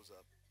devil shows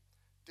up.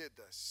 Did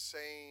the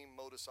same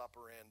modus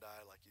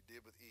operandi like you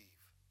did with Eve.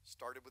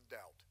 Started with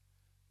doubt.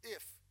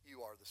 If you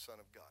are the Son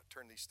of God,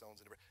 turn these stones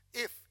into bread.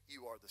 If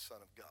you are the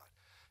Son of God,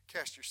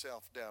 cast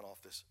yourself down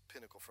off this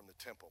pinnacle from the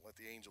temple. Let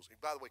the angels.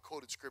 By the way,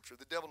 quoted scripture.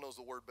 The devil knows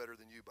the word better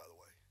than you, by the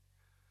way.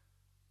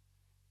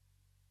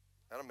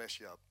 That'll mess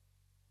you up.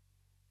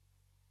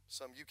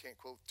 Some of you can't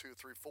quote 2,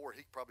 3, 4.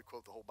 He could probably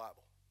quote the whole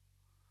Bible.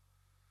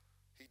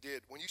 He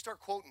did. When you start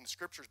quoting the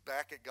scriptures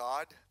back at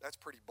God, that's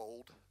pretty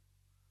bold.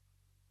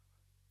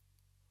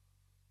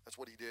 That's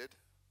what he did.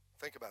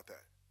 Think about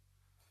that.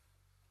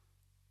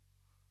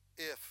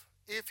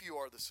 If you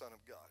are the Son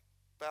of God,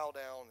 bow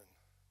down and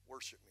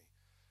worship me.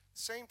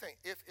 Same thing.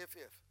 If.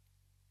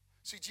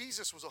 See,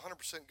 Jesus was 100%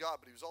 God,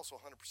 but he was also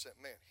 100%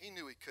 man. He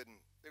knew he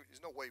couldn't.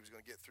 There's no way he was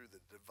going to get through the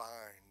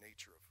divine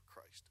nature of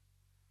Christ.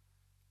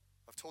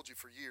 I've told you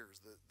for years,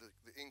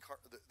 the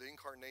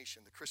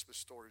incarnation, the Christmas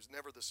story was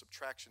never the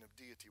subtraction of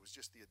deity. It was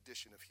just the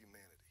addition of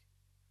humanity.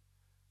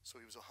 So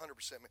he was 100%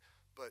 man.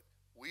 But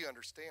we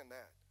understand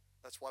that.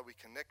 That's why we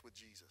connect with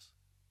Jesus,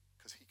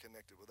 because he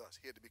connected with us.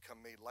 He had to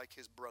become made like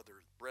his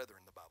brethren,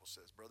 the Bible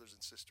says, brothers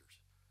and sisters,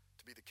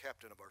 to be the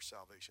captain of our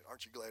salvation.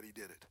 Aren't you glad he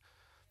did it?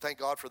 Thank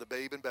God for the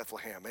babe in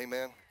Bethlehem.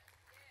 Amen.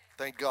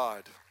 Thank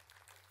God.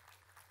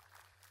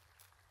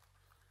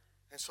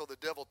 And so the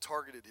devil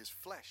targeted his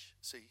flesh.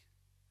 See,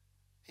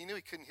 he knew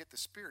he couldn't hit the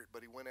spirit,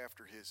 but he went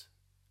after his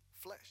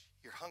flesh.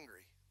 You're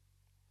hungry.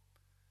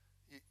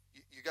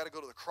 You got to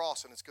go to the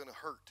cross and it's going to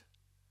hurt.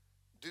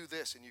 Do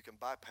this and you can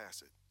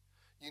bypass it.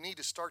 You need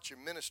to start your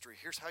ministry.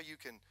 Here's how you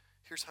can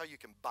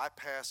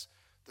bypass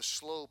the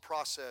slow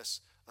process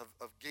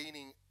of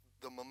gaining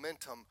the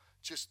momentum.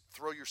 Just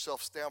throw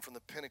yourself down from the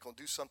pinnacle and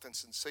do something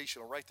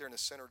sensational right there in the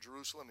center of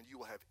Jerusalem, and you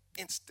will have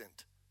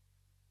instant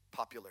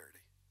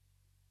popularity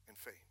and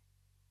fame.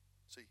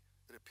 See,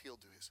 it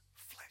appealed to his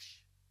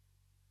flesh.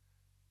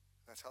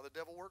 That's how the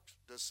devil works.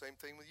 Does the same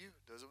thing with you.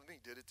 Does it with me.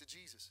 Did it to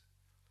Jesus.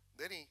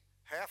 Then he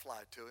half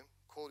lied to him,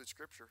 quoted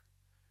scripture.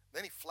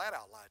 Then he flat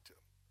out lied to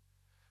him.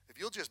 If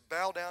you'll just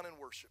bow down and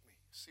worship me,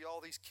 see all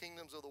these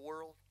kingdoms of the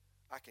world,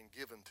 I can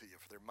give them to you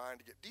for their mind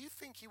to get. Do you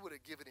think he would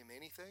have given him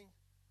anything?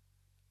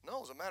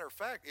 No, as a matter of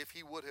fact, if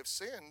he would have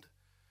sinned,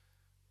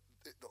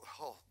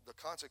 the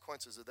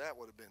consequences of that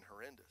would have been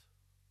horrendous.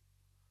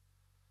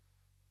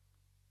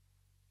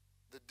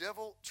 The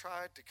devil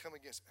tried to come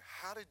against.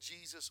 How did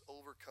Jesus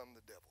overcome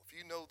the devil? If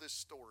you know this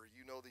story,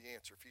 you know the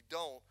answer. If you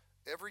don't,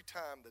 every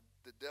time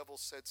the devil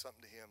said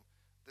something to him,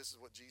 this is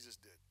what Jesus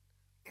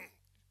did.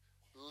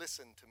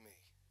 Listen to me,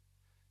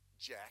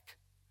 Jack.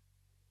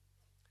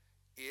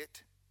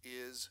 It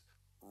is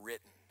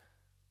written.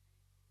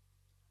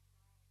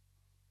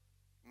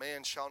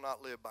 Man shall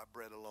not live by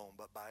bread alone,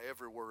 but by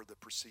every word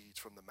that proceeds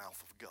from the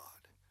mouth of God.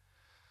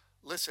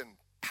 Listen,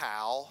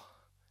 pal,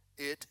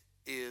 it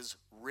is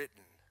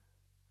written.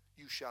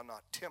 You shall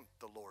not tempt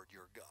the Lord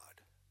your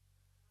God.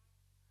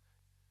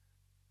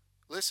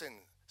 Listen,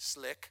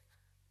 slick.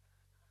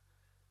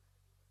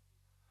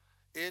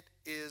 It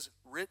is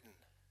written,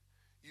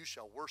 you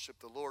shall worship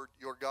the Lord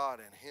your God,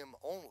 and him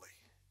only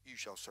you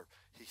shall serve.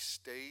 He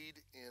stayed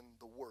in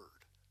the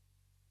word.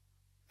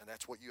 And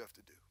that's what you have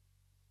to do.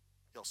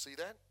 Y'all see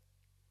that?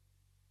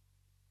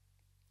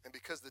 And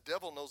because the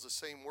devil knows the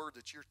same word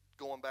that you're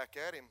going back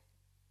at him,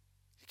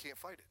 he can't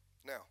fight it.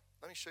 Now,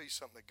 let me show you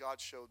something that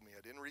God showed me.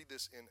 I didn't read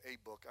this in a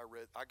book.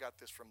 I got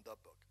this from the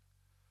book.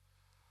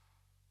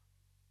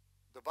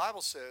 The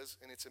Bible says,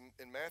 and it's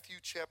in Matthew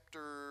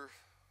chapter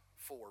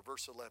 4,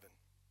 verse 11.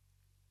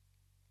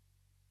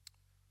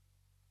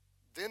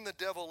 Then the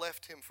devil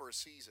left him for a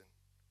season.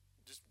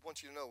 Just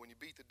want you to know, when you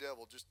beat the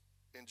devil, just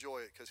enjoy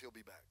it because he'll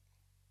be back.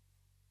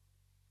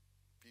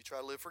 If you try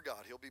to live for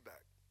God, he'll be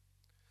back.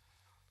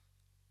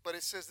 But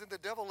it says, then the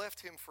devil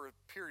left him for a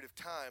period of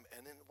time,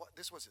 and then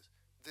this was it.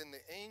 Then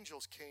the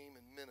angels came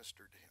and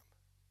ministered to him.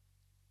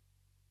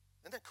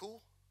 Isn't that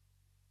cool?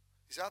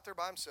 He's out there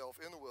by himself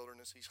in the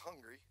wilderness. He's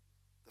hungry.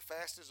 The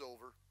fast is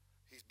over.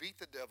 He's beat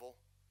the devil,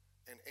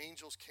 and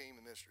angels came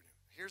and ministered to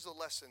him. Here's a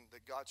lesson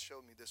that God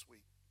showed me this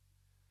week.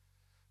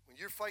 When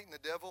you're fighting the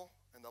devil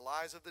and the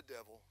lies of the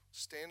devil,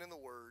 stand in the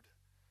word,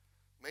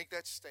 make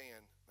that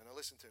stand, and now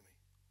listen to me.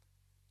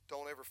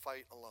 Don't ever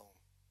fight alone.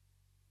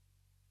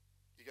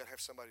 You got to have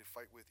somebody to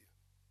fight with you.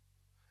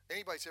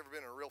 Anybody that's ever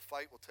been in a real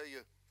fight will tell you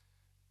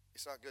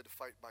it's not good to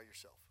fight by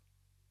yourself.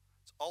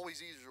 It's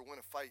always easier to win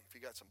a fight if you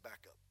got some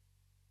backup,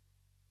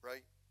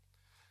 right?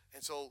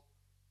 And so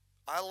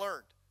I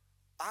learned.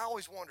 I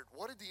always wondered,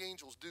 what did the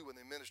angels do when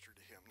they ministered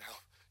to him? Now,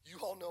 you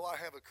all know I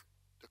have a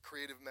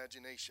creative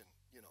imagination,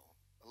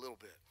 a little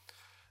bit.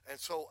 And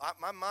so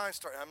my mind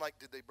started, I'm like,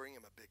 did they bring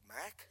him a Big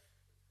Mac?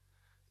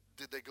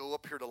 Did they go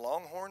up here to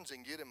Longhorns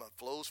and get him a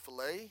Flo's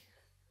filet?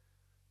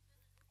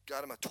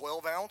 Got him a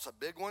 12-ounce, a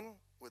big one,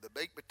 with a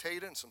baked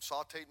potato and some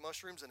sauteed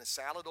mushrooms and a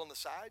salad on the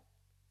side?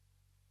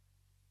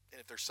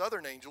 And if they're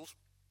Southern angels,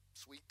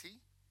 sweet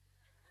tea.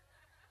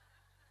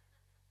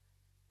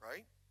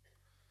 Right?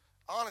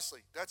 Honestly,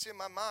 that's in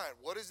my mind.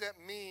 What does that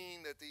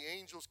mean that the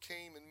angels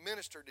came and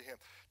ministered to him?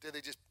 Did they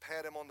just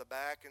pat him on the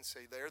back and say,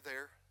 there?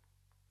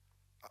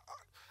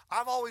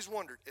 I've always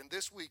wondered, and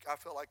this week I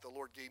felt like the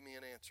Lord gave me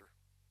an answer.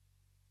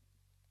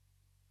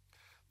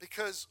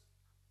 Because,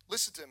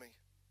 listen to me,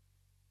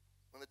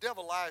 when the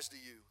devil lies to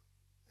you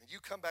and you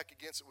come back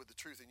against it with the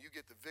truth and you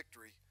get the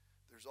victory,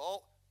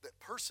 that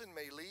person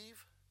may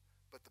leave,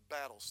 but the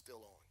battle's still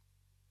on.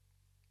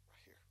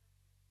 Right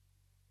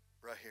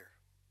here. Right here.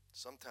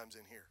 Sometimes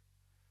in here.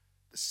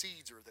 The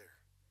seeds are there.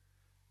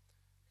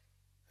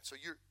 And so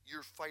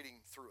you're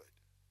fighting through it.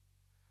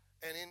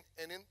 And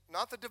in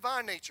not the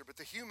divine nature, but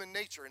the human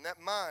nature and that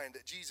mind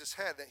that Jesus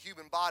had, that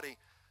human body,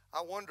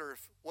 I wonder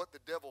if what the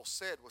devil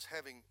said was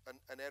having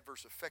an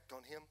adverse effect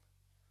on him.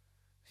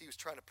 He was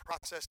trying to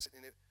process it.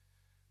 And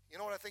you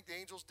know what I think the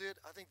angels did?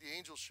 I think the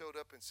angels showed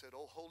up and said,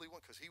 oh, Holy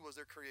One, because he was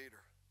their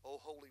creator. Oh,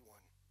 Holy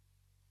One,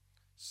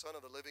 Son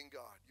of the living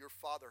God, your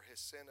Father has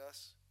sent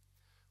us.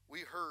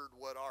 We heard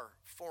what our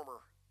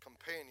former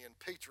companion,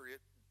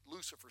 patriot,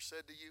 Lucifer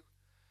said to you.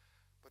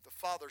 But the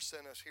Father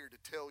sent us here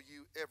to tell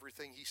you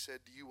everything he said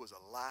to you was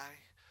a lie,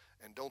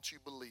 and don't you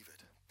believe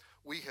it.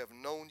 We have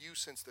known you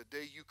since the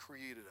day you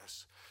created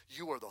us.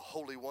 You are the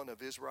Holy One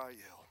of Israel.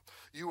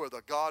 You are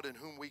the God in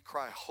whom we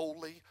cry,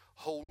 holy,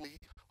 holy,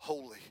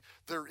 holy.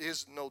 There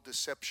is no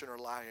deception or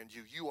lie in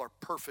you. You are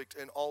perfect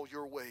in all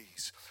your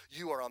ways.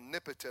 You are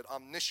omnipotent,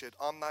 omniscient,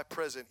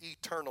 omnipresent,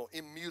 eternal,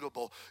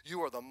 immutable.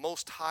 You are the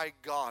most high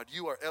God.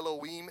 You are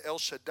Elohim, El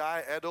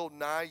Shaddai,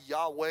 Adonai,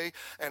 Yahweh,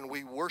 and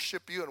we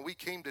worship you, and we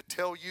came to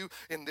tell you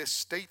in this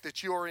state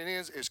that you are in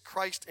is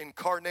Christ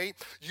incarnate.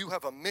 You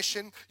have a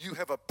mission, you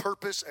have a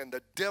purpose, and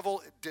the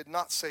devil did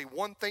not say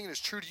one thing that is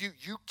true to you.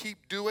 You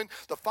keep doing.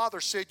 The Father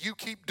said you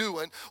keep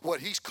doing what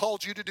he's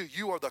called you to do.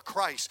 You are the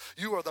Christ.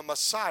 You are the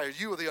Messiah.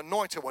 You are the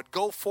anointed one.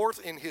 Go forth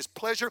in his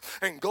pleasure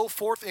and go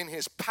forth in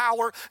his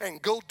power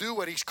and go do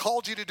what he's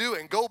called you to do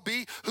and go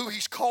be who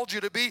he's called you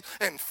to be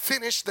and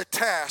finish the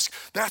task.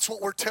 That's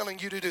what we're telling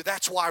you to do.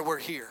 That's why we're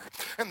here.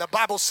 And the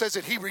Bible says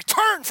that he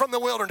returned from the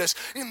wilderness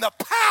in the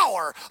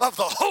power of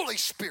the Holy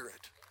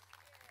Spirit.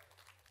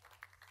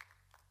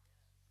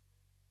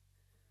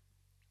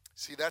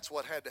 See, that's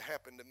what had to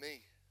happen to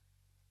me.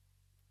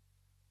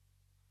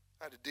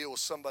 I had to deal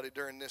with somebody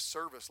during this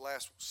service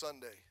last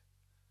Sunday.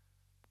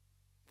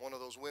 One of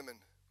those women.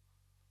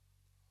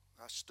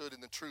 I stood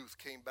in the truth,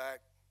 came back.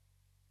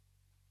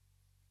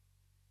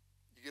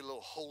 You get a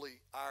little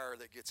holy ire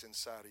that gets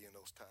inside of you in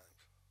those times.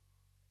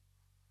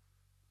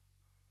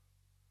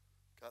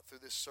 Got through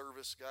this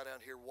service, got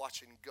out here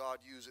watching God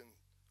using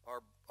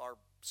our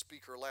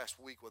speaker last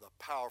week with a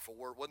powerful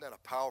word. Wasn't that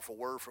a powerful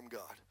word from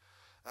God?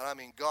 And I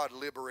mean, God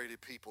liberated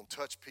people and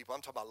touched people.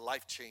 I'm talking about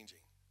life-changing.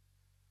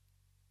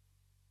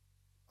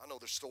 I know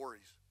their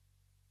stories.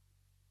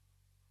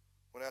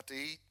 Went out to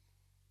eat,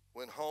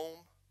 went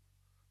home,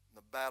 and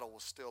the battle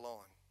was still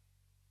on.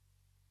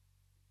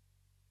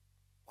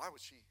 Why would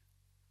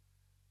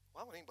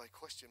anybody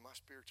question my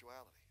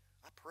spirituality?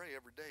 I pray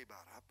every day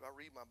about it. I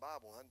read my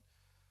Bible. I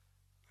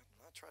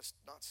I try to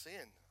not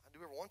sin. I do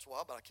every once in a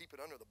while, but I keep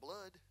it under the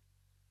blood.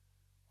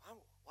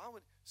 Why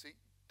would, see,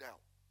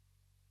 doubt.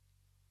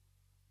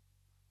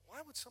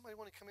 Why would somebody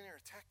want to come in here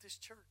and attack this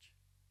church?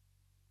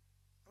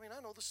 I mean,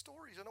 I know the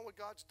stories. I know what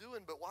God's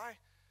doing, but why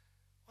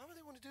would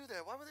they want to do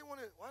that? Why would they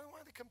want to, why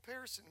the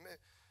comparison?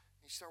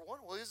 You start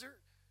wondering, well, is there,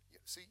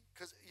 see,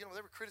 because,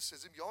 whenever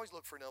criticism, you always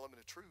look for an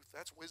element of truth.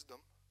 That's wisdom.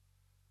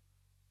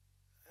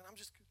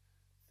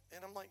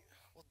 And I'm like,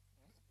 well,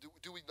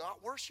 do we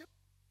not worship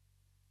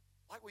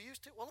like we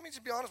used to? Well, let me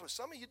just be honest with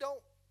you. Some of you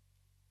don't.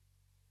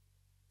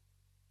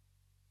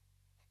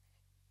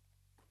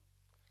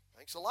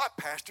 Thanks a lot,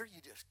 Pastor.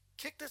 You just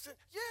kicked us in.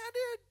 Yeah, I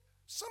did.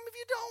 Some of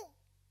you don't.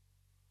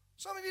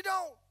 Some of you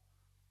don't.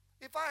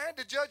 If I had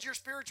to judge your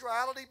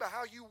spirituality by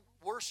how you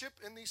worship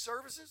in these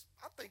services,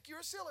 I think you're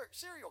a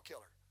serial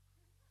killer.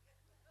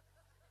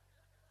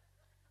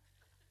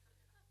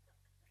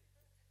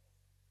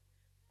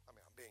 I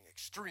mean, I'm being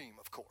extreme,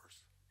 of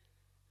course.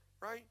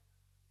 Right?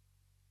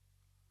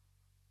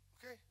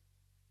 Okay?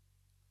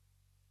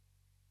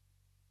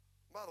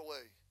 By the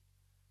way,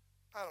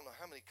 I don't know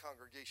how many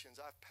congregations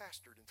I've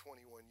pastored in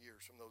 21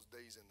 years from those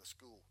days in the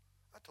school.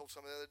 I told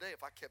someone the other day,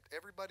 if I kept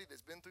everybody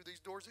that's been through these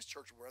doors, this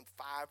church would run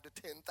 5,000 to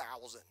 10,000.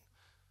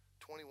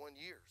 21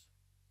 years.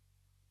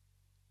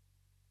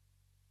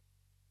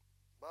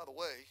 By the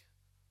way,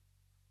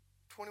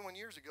 21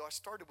 years ago, I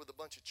started with a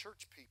bunch of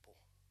church people,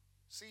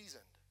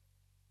 seasoned.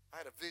 I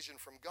had a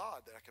vision from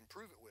God that I can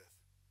prove it with.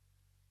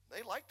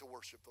 They like to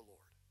worship the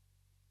Lord.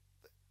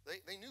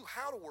 They knew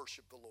how to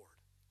worship the Lord.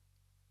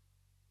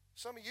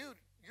 Some of you,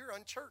 you're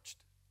unchurched.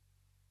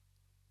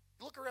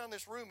 Look around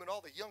this room and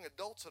all the young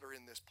adults that are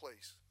in this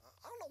place.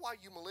 I don't know why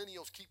you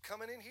millennials keep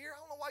coming in here. I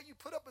don't know why you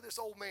put up with this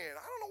old man.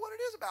 I don't know what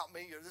it is about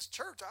me or this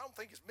church. I don't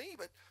think it's me,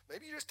 but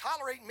maybe you're just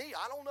tolerating me.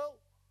 I don't know.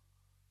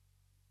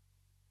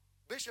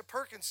 Bishop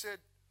Perkins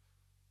said,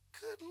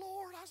 good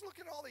Lord, I was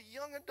looking at all the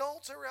young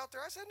adults that were out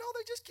there. I said, no,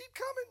 they just keep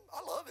coming.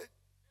 I love it.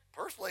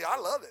 Personally, I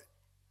love it.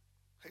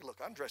 Hey,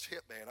 look, I'm dressed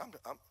hip, man. I'm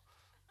going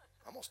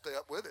to stay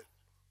up with it.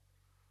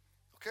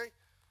 Okay?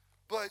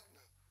 But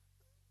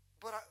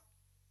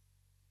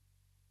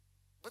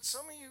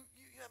some of you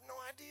have no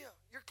idea.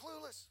 You're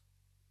clueless.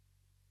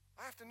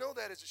 I have to know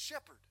that as a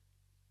shepherd.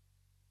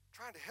 I'm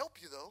trying to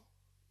help you, though.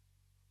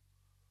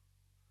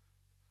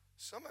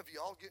 Some of you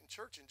all get in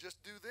church and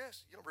just do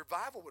this.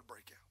 Revival would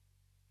break out.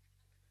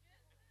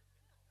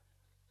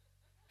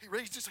 He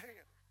raised his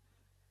hand.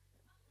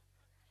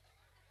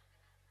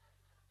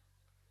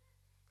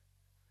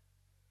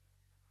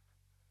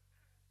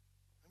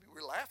 I mean,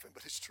 we're laughing,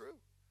 but it's true.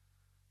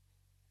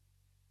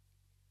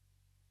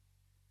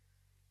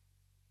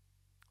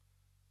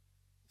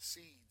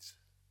 Seeds.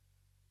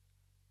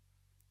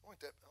 I went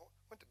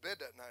to bed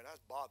that night. I was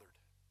bothered.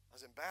 I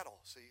was in battle.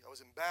 See, I was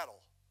in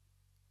battle.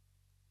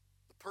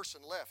 The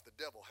person left. The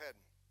devil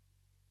hadn't.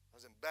 I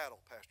was in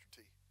battle, Pastor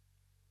T.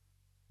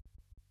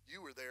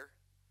 You were there.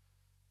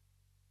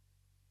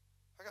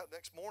 I got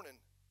next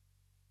morning.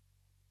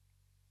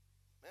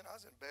 Man, I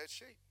was in bad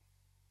shape.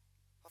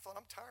 I thought,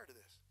 I'm tired of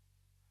this.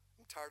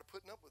 I'm tired of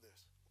putting up with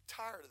this. I'm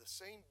tired of the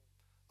same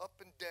up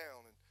and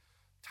down and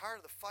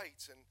tired of the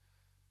fights. And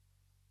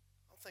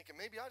thinking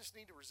maybe I just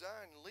need to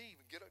resign and leave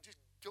and just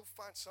go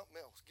find something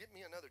else. Get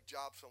me another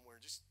job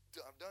somewhere.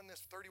 I've done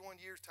this 31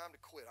 years, time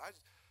to quit.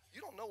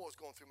 You don't know what was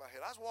going through my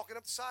head. I was walking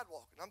up the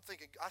sidewalk and I'm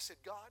thinking, I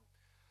said, God,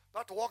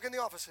 about to walk in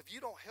the office. If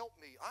you don't help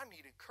me, I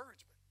need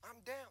encouragement.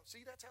 I'm down.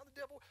 See, that's how the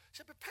devil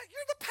said, but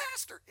you're the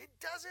pastor. It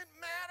doesn't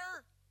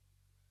matter.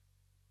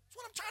 That's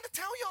what I'm trying to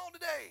tell y'all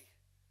today.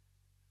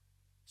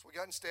 So we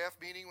got in staff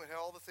meeting. We had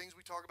all the things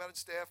we talk about in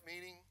staff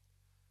meeting.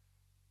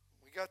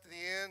 We got to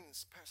the end,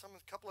 and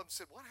a couple of them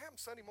said, what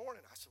happened Sunday morning?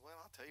 I said, well,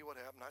 I'll tell you what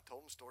happened. I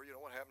told them the story,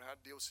 what happened, how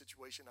to deal with the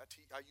situation. I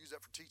use that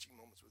for teaching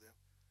moments with them.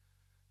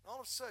 And all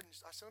of a sudden,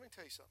 I said, let me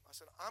tell you something. I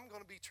said, I'm going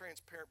to be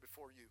transparent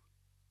before you.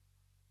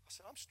 I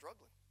said, I'm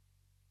struggling.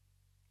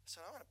 I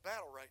said, I'm in a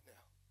battle right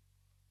now.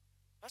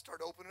 I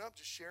started opening up,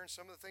 just sharing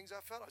some of the things I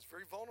felt. I was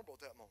very vulnerable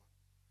at that moment.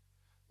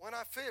 When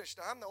I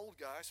finished, I'm the old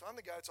guy, so I'm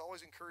the guy that's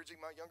always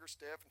encouraging my younger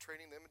staff and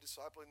training them and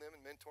discipling them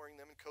and mentoring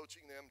them and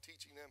coaching them and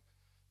teaching them.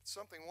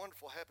 Something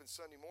wonderful happened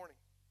Sunday morning.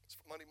 It's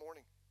Monday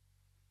morning.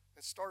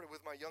 It started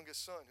with my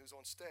youngest son who's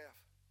on staff.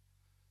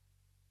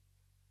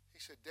 He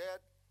said, Dad,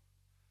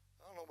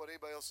 I don't know what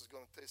anybody else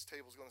this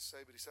table's going to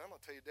say, but he said, I'm going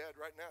to tell you, Dad,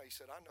 right now. He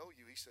said, I know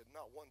you. He said,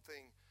 not one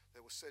thing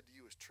that was said to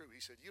you is true. He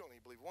said, you don't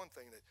even believe one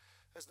thing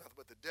that's nothing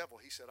but the devil.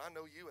 He said, I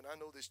know you and I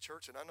know this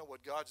church and I know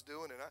what God's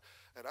doing.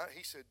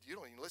 He said, you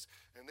don't even listen.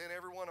 And then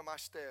every one of my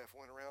staff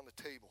went around the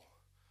table.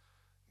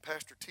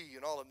 Pastor T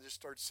and all of them just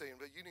started saying,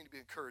 but you need to be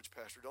encouraged,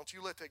 Pastor. Don't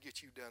you let that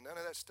get you down. None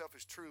of that stuff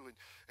is true.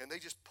 And they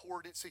just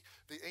poured it. See,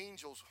 the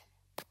angels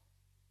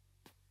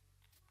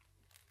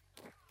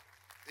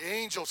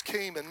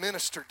came and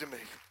ministered to me.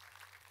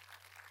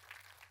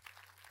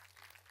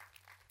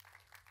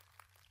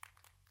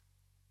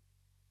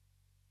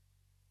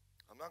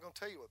 I'm not going to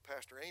tell you what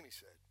Pastor Amy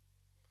said.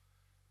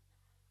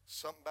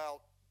 Something about,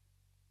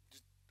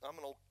 I'm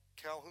an old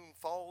Calhoun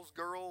Falls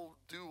girl,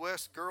 Due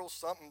West girl,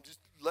 something. Just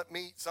let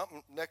me eat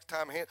something next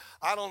time.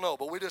 I don't know,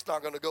 but we're just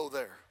not going to go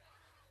there.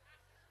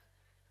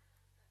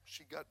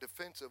 She got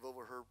defensive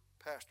over her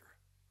pastor.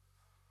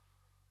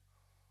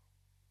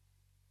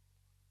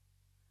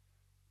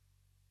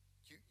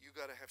 You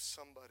got to have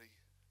somebody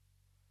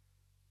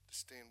to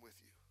stand with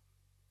you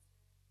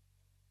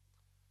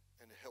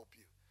and to help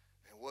you.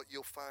 And what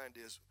you'll find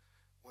is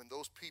when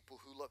those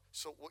people who love,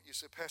 so what you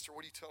say, Pastor,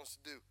 what are you telling us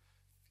to do?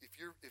 If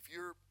you're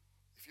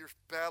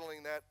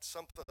battling that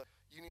something,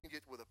 you need to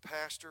get with a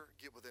pastor,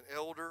 get with an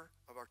elder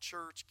of our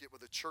church, get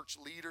with a church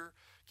leader,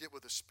 get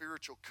with a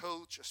spiritual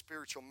coach, a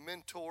spiritual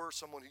mentor,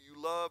 someone who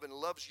you love and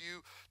loves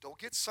you. Don't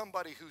get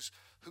somebody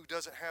who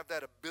doesn't have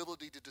that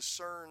ability to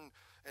discern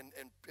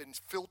and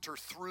filter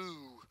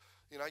through.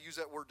 You know, I use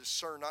that word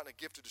discern, not in a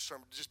gift of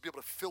discernment, just be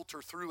able to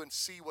filter through and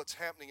see what's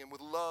happening, and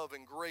with love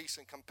and grace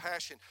and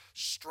compassion,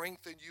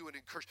 strengthen you and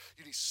encourage.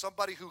 You need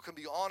somebody who can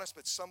be honest,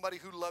 but somebody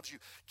who loves you.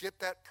 Get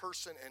that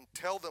person and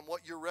tell them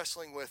what you're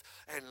wrestling with,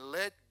 and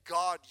let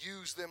God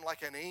use them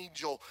like an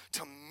angel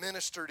to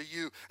minister to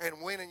you.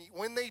 And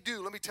when they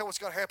do, let me tell you what's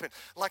going to happen.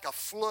 Like a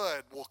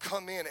flood will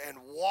come in and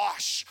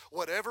wash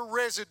whatever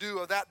residue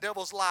of that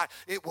devil's lie.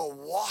 It will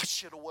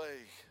wash it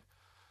away,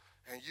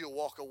 and you'll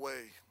walk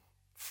away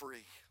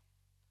free.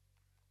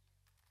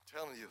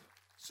 Telling you,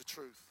 it's the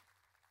truth.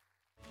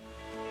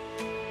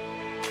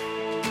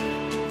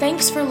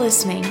 Thanks for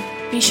listening.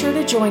 Be sure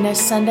to join us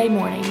Sunday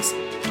mornings.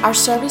 Our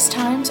service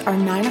times are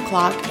 9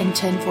 o'clock and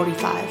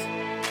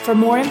 10:45. For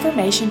more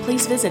information,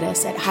 please visit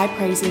us at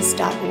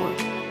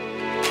highpraises.org.